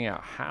actually working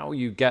out how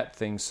you get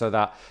things so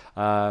that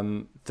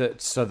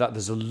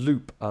there's a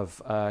loop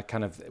of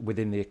kind of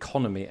within the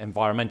economy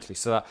environmentally,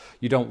 so that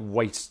you don't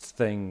waste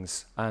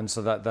things, and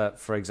so that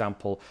for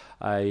example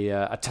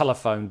a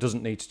telephone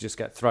doesn't need to just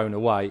get thrown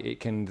away.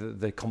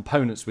 The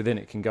components within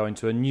it can go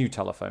into a new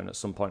telephone at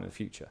some point in the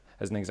future,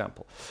 as an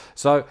example.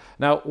 So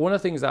now one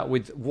of the things that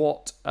with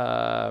what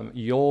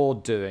you're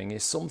doing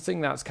is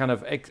something that's kind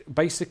of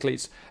basically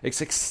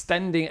it's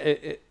extending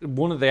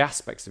one of the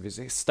aspects of it is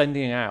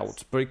extending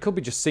out, but it could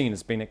be just seen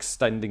as being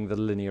extending the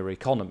linear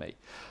economy.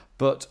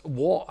 But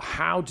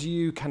how do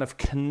you kind of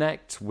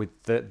connect with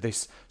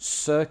this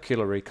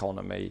circular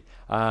economy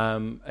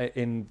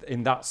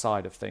in that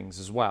side of things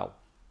as well?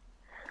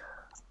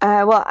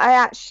 Well, I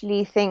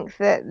actually think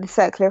that the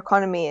circular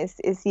economy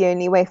is the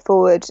only way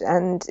forward,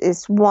 and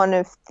is one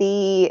of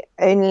the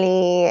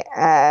only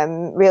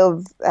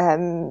real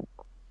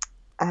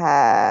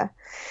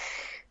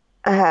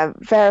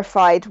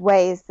verified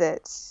ways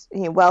that,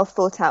 well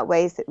thought out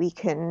ways that we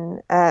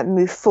can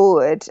move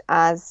forward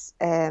as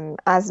an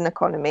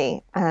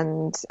economy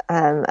and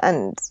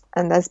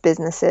as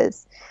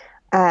businesses.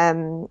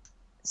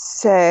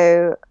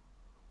 So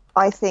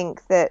I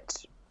think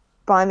that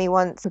Buy Me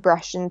wants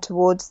progression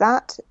towards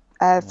that,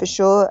 for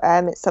sure.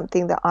 It's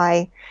something that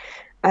I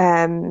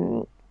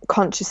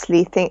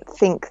consciously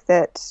think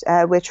that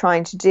we're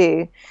trying to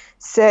do.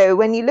 So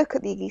when you look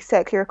at the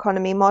circular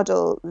economy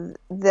model,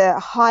 the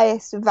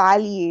highest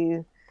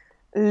value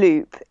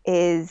loop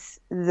is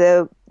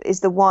the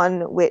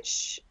one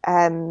which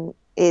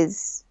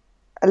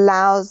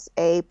allows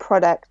a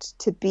product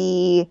to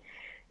be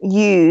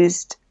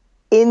used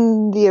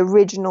in the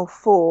original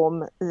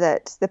form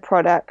that the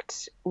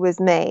product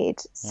was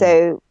made.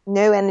 So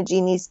no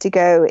energy needs to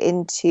go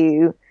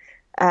into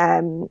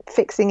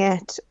fixing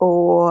it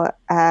or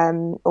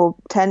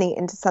turning it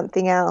into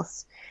something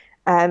else.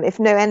 If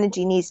no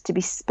energy needs to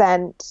be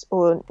spent,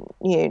 or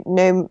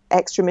no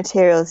extra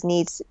materials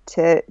needs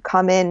to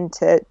come in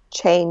to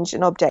change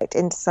an object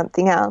into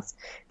something else,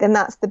 then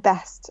that's the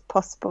best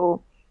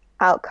possible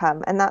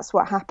outcome. And that's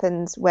what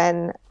happens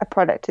when a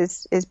product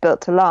is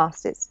built to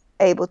last. It's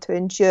able to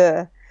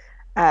endure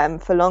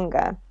for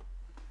longer.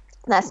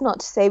 That's not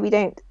to say we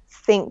don't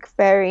think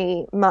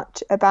very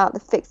much about the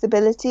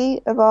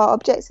fixability of our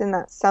objects, and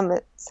that's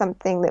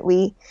something that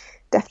we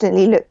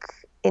definitely look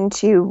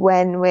into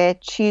when we're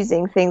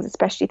choosing things,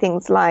 especially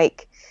things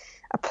like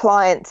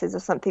appliances or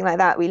something like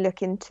that. We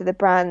look into the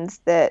brands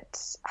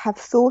that have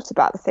thought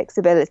about the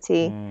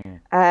fixability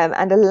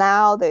and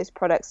allow those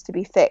products to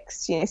be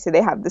fixed. So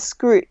they have the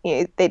screw.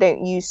 They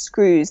don't use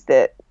screws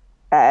that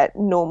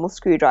normal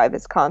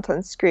screwdrivers can't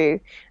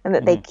unscrew, and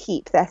that they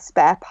keep their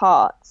spare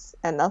parts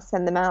and they'll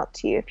send them out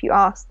to you if you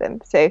ask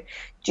them. So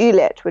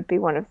Juliet would be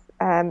one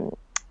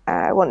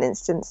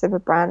instance of a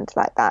brand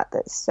like that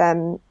that's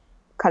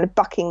kind of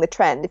bucking the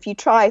trend. If you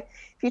try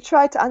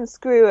to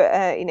unscrew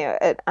an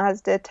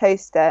Asda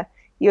toaster,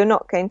 you're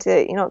not going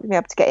to be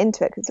able to get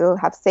into it because it'll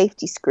have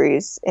safety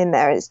screws in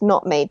there. It's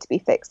not made to be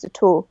fixed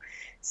at all.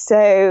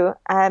 So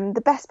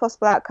the best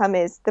possible outcome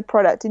is the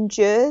product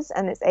endures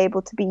and it's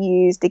able to be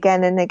used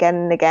again and again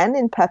and again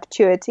in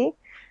perpetuity.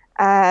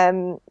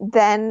 Then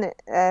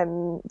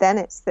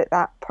it's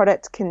that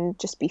product can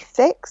just be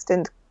fixed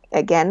and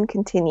again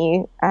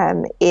continue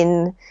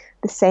in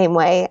the same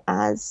way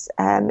as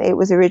it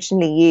was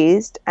originally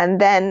used. And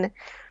then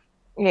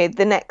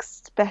the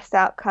next best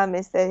outcome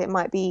is that it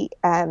might be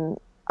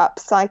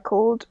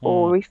upcycled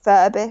or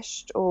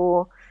refurbished,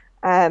 or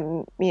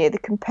the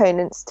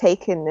components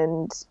taken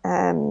and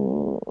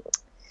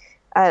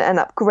and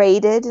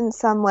upgraded in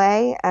some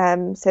way,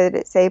 so that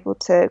it's able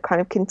to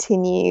kind of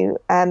continue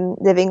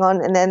living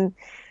on, and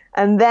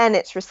then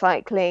it's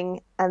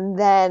recycling, and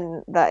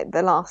then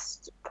the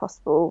last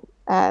possible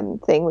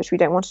thing, which we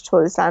don't want at all,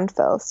 is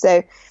landfill.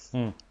 So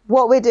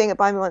what we're doing at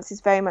Buy Me Once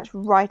is very much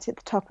right at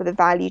the top of the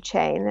value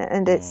chain,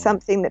 and it's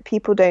something that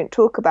people don't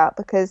talk about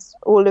because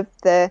all of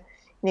the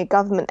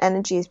government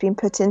energy has been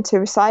put into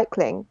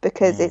recycling,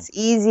 because it's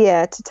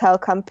easier to tell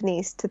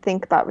companies to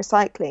think about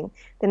recycling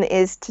than it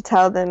is to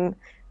tell them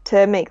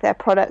to make their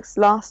products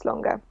last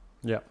longer.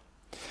 Yeah,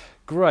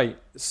 great.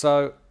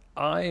 So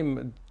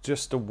I'm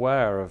just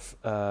aware of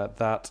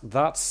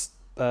that's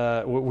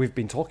we've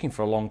been talking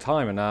for a long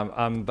time, and I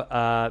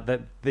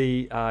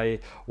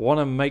want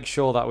to make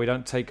sure that we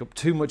don't take up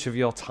too much of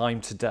your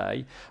time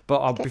today.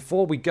 But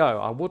before we go,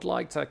 I would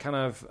like to kind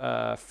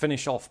of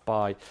finish off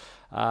by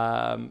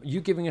you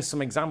giving us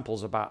some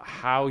examples about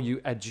how you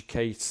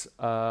educate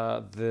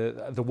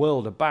the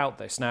world about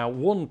this. Now,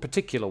 one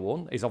particular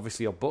one is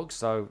obviously your book.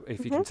 So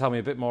if you can tell me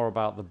a bit more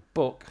about the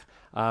book.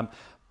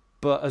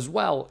 But as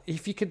well,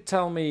 if you could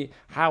tell me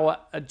how,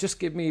 just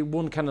give me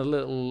one kind of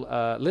little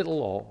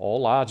or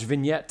large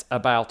vignette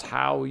about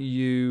how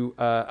you,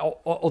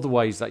 or other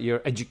ways that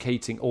you're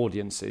educating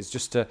audiences,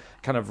 just to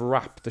kind of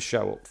wrap the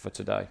show up for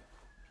today.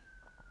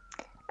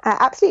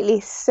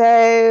 Absolutely.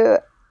 So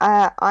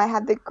I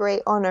had the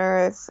great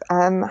honour of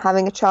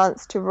having a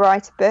chance to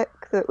write a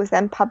book that was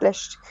then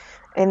published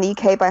in the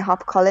UK by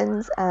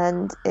HarperCollins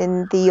and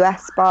in the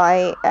US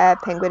by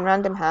Penguin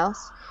Random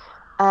House.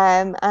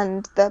 And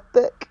the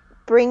book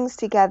brings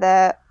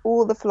together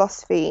all the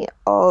philosophy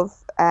of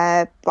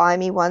Buy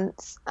Me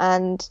Once,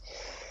 and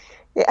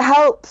it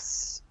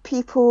helps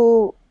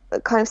people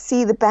kind of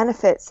see the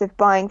benefits of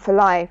buying for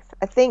life.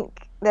 I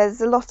think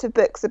there's a lot of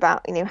books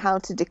about how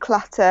to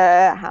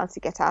declutter, how to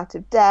get out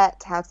of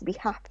debt, how to be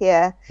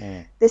happier.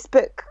 This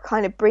book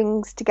kind of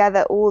brings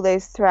together all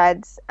those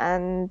threads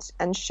and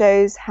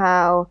shows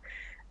how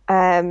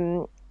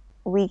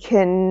we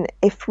can,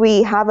 if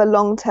we have a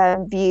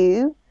long-term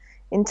view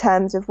in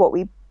terms of what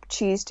we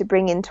choose to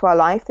bring into our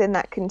life, then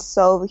that can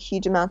solve a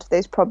huge amount of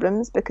those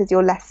problems, because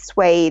you're less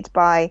swayed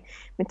by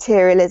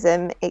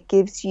materialism. It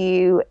gives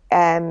you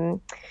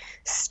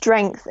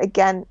strength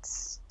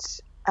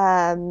against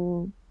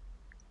the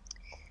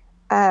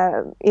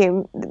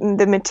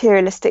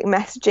materialistic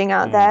messaging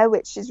out there,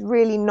 which is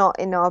really not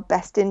in our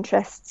best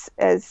interests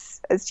as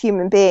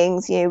human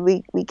beings.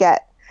 We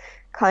get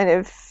kind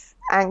of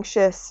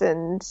anxious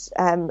and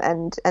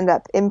end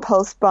up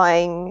impulse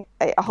buying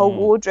a whole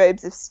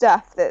wardrobes of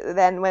stuff that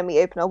then when we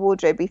open our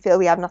wardrobe we feel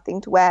we have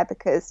nothing to wear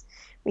because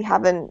we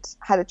haven't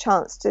had a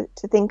chance to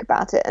think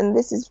about it. And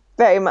this is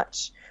very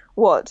much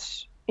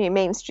what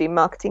mainstream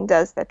marketing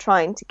does. They're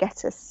trying to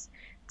get us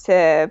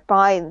to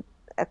buy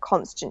a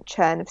constant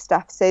churn of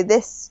stuff. So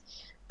this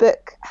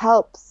book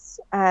helps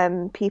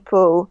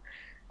people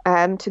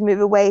to move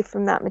away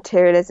from that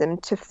materialism,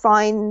 to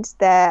find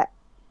their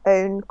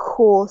own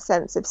core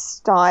sense of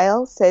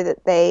style so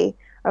that they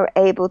are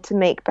able to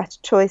make better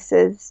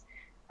choices.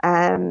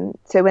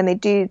 So when they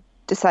do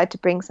decide to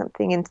bring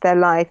something into their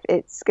life,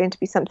 it's going to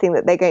be something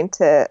that they're going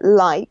to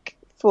like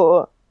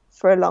for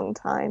a long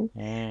time.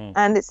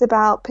 And it's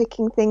about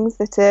picking things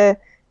that are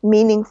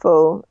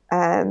meaningful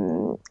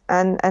and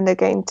are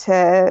going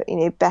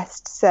to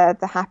best serve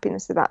the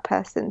happiness of that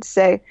person.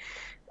 So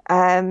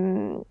I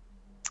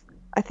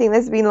think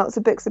there's been lots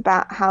of books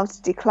about how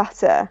to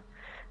declutter,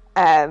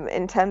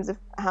 in terms of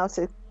how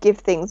to give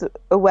things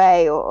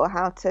away or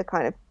how to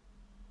kind of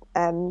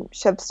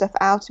shove stuff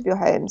out of your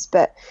homes,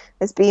 but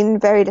there's been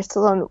very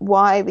little on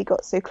why we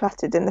got so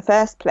cluttered in the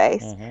first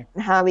place and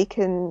how we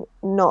can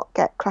not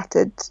get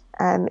cluttered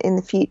in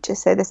the future.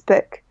 So this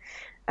book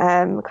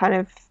kind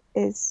of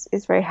is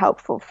very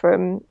helpful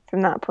from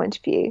that point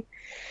of view.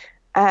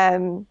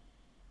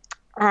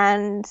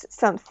 And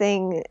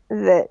something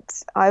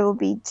that I will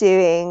be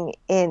doing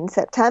in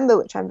September,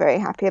 which I'm very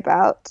happy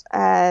about,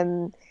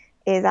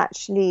 is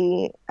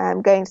actually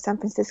going to San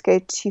Francisco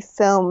to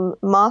film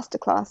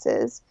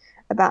masterclasses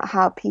about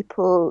how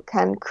people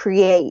can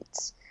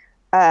create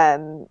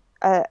a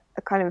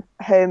kind of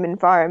home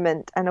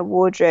environment and a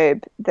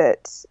wardrobe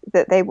that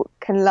they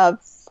can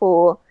love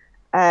for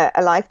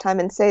a lifetime.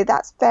 And so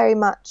that's very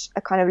much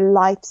a kind of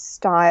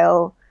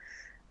lifestyle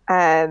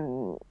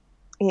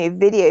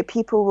video.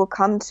 People will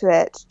come to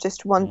it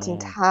just wanting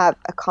to have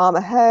a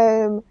calmer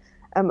home,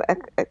 a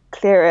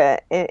clearer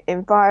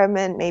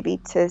environment, maybe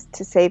to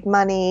save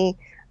money.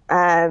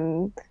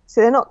 So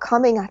they're not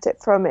coming at it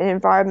from an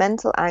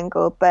environmental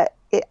angle, but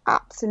it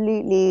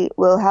absolutely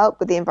will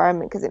help with the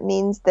environment, because it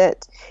means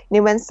that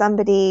when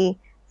somebody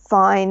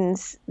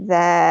finds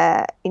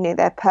their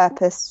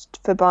purpose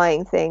for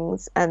buying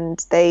things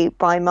and they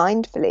buy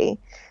mindfully,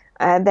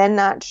 they're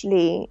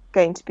naturally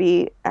going to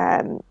be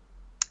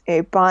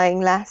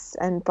buying less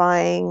and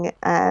buying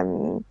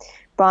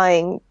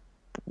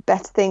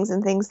better things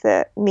and things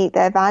that meet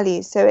their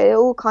values. So it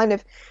all kind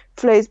of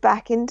flows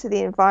back into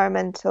the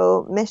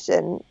environmental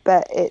mission,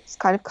 but it's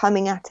kind of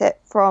coming at it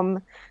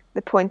from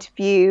the point of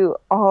view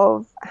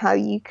of how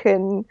you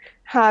can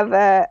have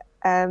a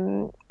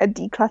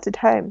decluttered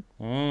home.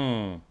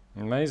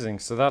 Amazing.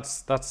 So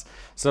that's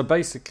so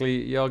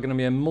basically you're going to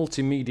be a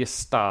multimedia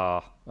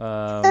star.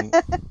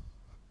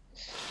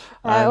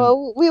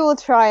 Well, we will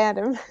try,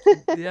 Adam.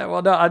 Yeah,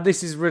 well, no,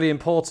 this is really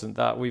important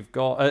that we've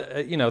got.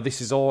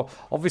 This is all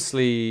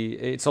obviously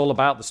it's all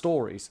about the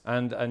stories,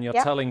 and you're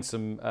telling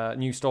some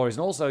new stories,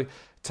 and also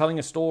telling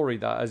a story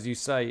that, as you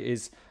say,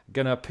 is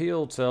going to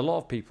appeal to a lot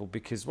of people,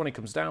 because when it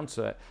comes down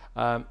to it,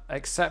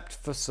 except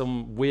for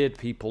some weird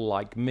people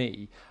like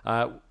me,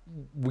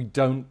 we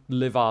don't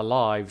live our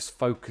lives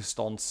focused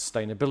on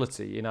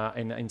sustainability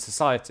in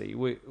society.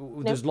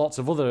 There's lots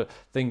of other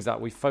things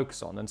that we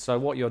focus on, and so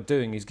what you're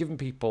doing is giving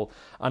people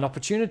an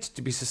opportunity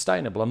to be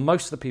sustainable. And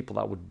most of the people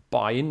that would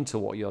buy into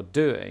what you're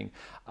doing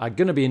are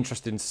going to be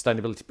interested in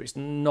sustainability, but it's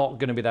not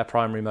going to be their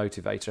primary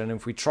motivator. And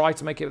if we try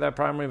to make it their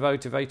primary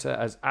motivator,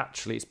 as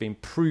actually it's been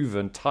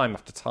proven time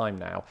after time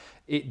now,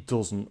 it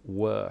doesn't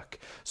work.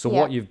 So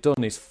what you've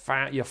done is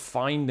you're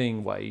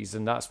finding ways,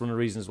 and that's one of the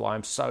reasons why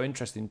I'm so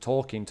interested in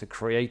talking to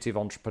creative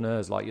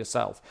entrepreneurs like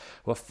yourself,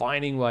 who are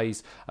finding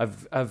ways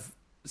of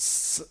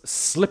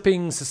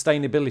slipping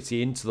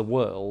sustainability into the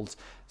world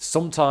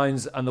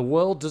sometimes, and the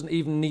world doesn't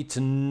even need to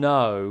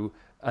know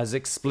as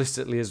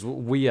explicitly as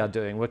we are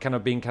doing. We're kind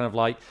of being kind of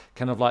like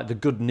the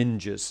good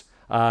ninjas.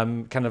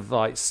 Kind of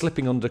like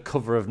slipping under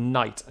cover of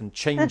night and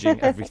changing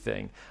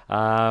everything.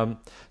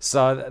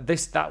 So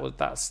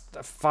that's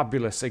a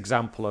fabulous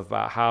example of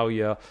how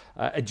you're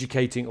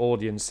educating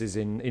audiences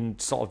in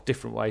sort of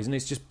different ways, and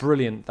it's just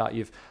brilliant that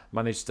you've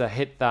managed to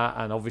hit that,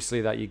 and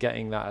obviously that you're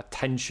getting that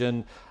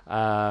attention,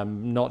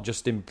 not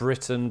just in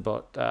Britain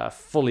but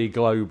fully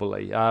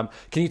globally.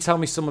 Can you tell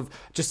me some of,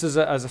 just as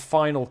a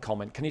final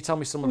comment, can you tell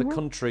me some of the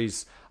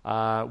countries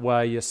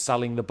where you're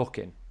selling the book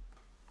in?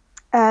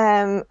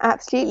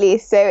 Absolutely.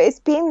 So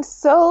it's been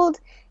sold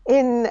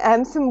in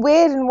some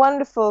weird and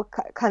wonderful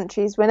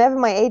countries. Whenever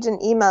my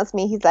agent emails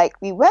me, he's like,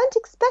 we weren't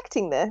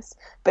expecting this,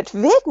 but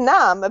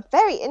Vietnam are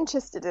very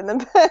interested in the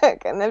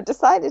book and they've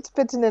decided to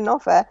put in an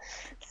offer.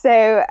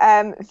 So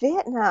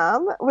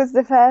Vietnam was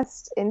the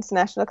first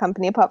international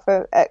country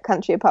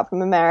apart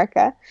from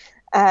America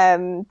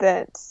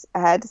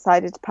that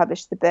decided to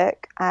publish the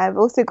book. I've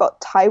also got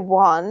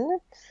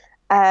Taiwan.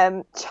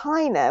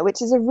 China,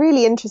 which is a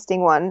really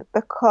interesting one,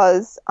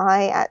 because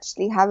I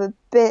actually have a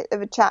bit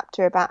of a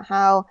chapter about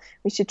how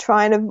we should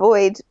try and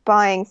avoid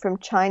buying from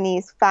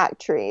Chinese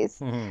factories.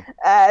 So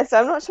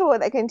I'm not sure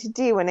what they're going to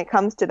do when it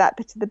comes to that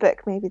bit of the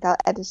book. Maybe they'll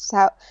edit it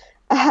out.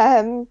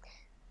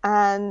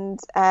 And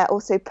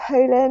also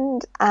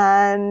Poland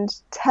and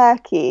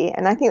Turkey.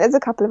 And I think there's a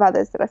couple of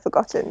others that I've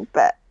forgotten,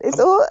 but it's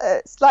all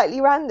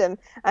slightly random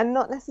and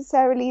not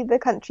necessarily the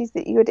countries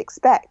that you would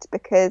expect,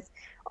 because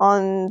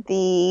on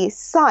the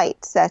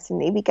site,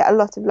 certainly, we get a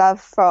lot of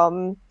love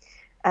from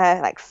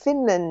like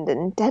Finland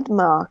and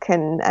Denmark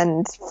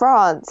and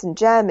France and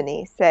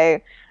Germany. So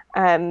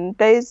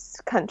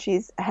those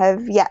countries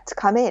have yet to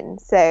come in.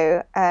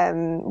 So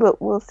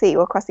we'll see.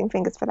 We're crossing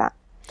fingers for that.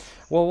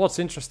 Well, what's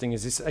interesting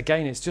is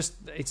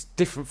it's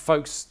different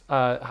folks,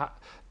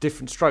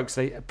 different strokes.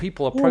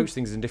 People approach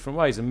things in different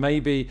ways, and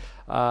maybe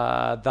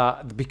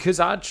that because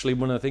actually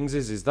one of the things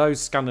is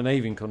those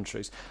Scandinavian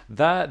countries,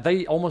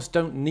 they almost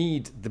don't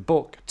need the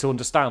book to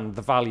understand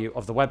the value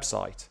of the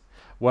website.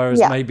 Whereas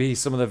maybe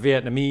some of the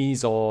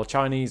Vietnamese or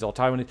Chinese or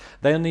Taiwanese,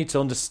 they need to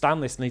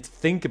understand this, need to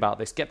think about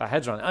this, get their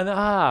heads around it.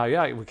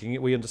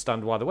 And we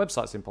understand why the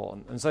website's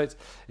important. And so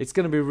it's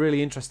going to be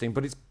really interesting,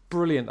 but it's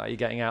brilliant that you're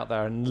getting out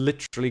there and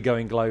literally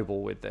going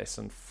global with this,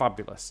 and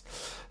fabulous.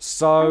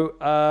 So,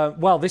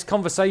 this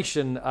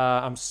conversation,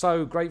 I'm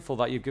so grateful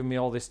that you've given me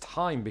all this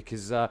time,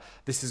 because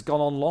this has gone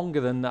on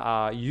longer than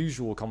our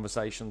usual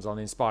conversations on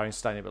inspiring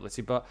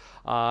sustainability, but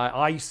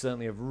I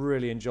certainly have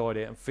really enjoyed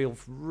it and feel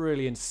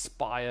really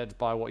inspired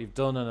by what you've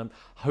done, and I'm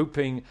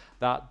hoping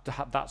that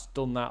that's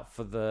done that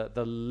for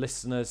the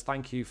listeners.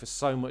 Thank you for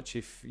so much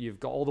if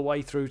you've got all the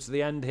way through to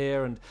the end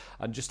here and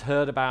just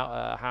heard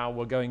about how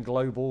we're going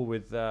global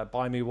with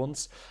Buy Me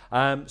Once.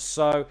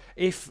 So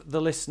if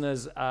the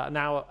listeners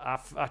now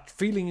are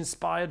feeling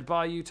inspired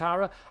by you,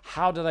 Tara,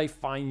 how do they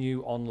find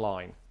you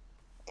online?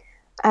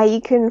 You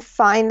can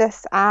find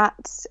us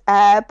at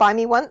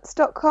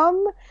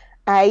buymeonce.com.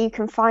 You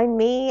can find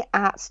me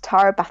at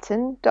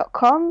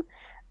tarabatten.com.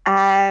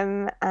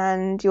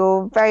 And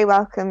you're very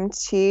welcome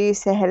to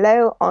say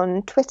hello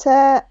on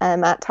Twitter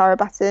at Tara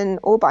Batten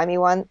or Buy Me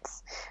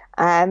Once,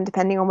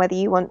 depending on whether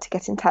you want to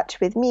get in touch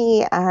with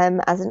me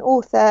as an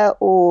author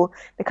or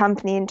the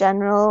company in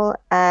general.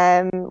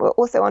 We're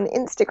also on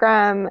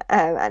Instagram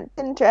and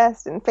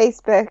Pinterest and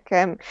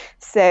Facebook.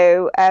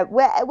 So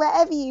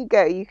wherever you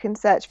go, you can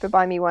search for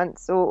Buy Me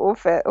Once or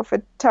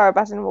for Tara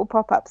Batten will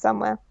pop up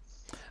somewhere.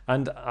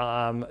 And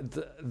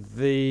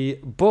the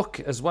book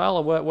as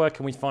well, where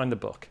can we find the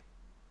book?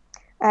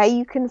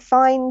 You can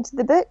find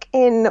the book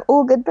in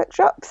all good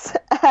bookshops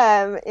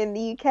in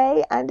the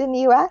UK and in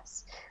the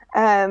US.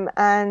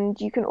 And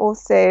you can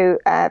also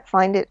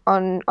find it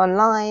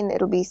online.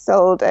 It'll be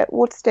sold at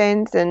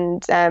Waterstones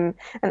and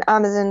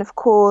Amazon, of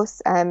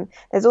course.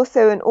 There's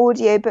also an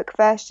audiobook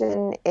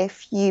version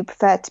if you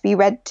prefer to be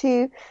read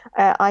to.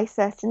 I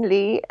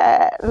certainly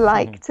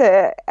like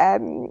to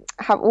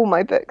have all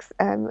my books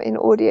in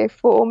audio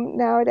form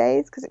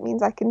nowadays, because it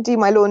means I can do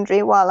my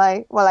laundry while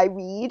I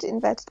read,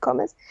 inverted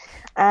commas.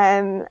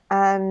 And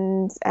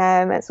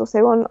it's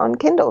also on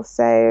Kindle.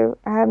 So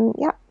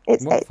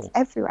it's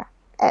everywhere.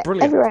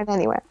 Brilliant. Everywhere and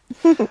anywhere.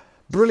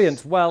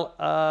 Brilliant. Well,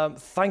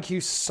 thank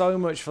you so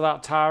much for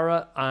that,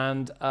 Tara.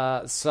 And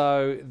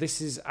so this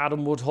is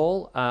Adam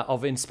Woodhall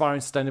of Inspiring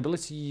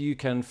Sustainability. You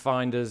can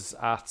find us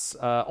at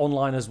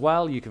online as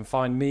well. You can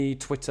find me,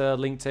 Twitter,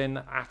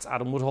 LinkedIn, at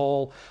Adam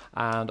Woodhall,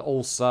 and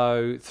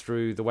also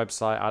through the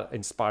website at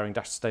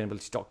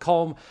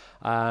inspiring-sustainability.com.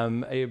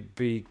 It'd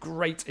be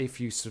great if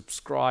you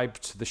subscribe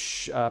to the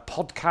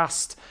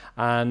podcast,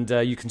 and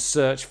you can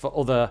search for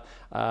other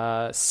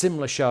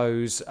similar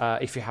shows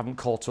if you haven't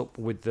caught up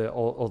with the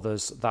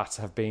others that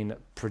have been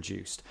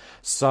produced.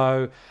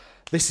 So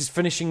this is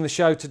finishing the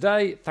show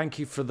today. Thank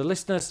you for the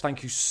listeners.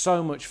 Thank you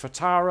so much for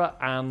Tara,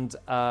 and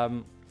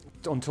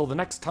until the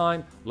next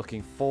time,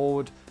 looking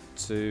forward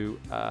to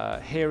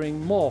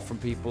hearing more from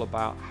people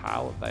about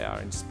how they are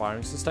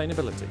inspiring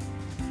sustainability.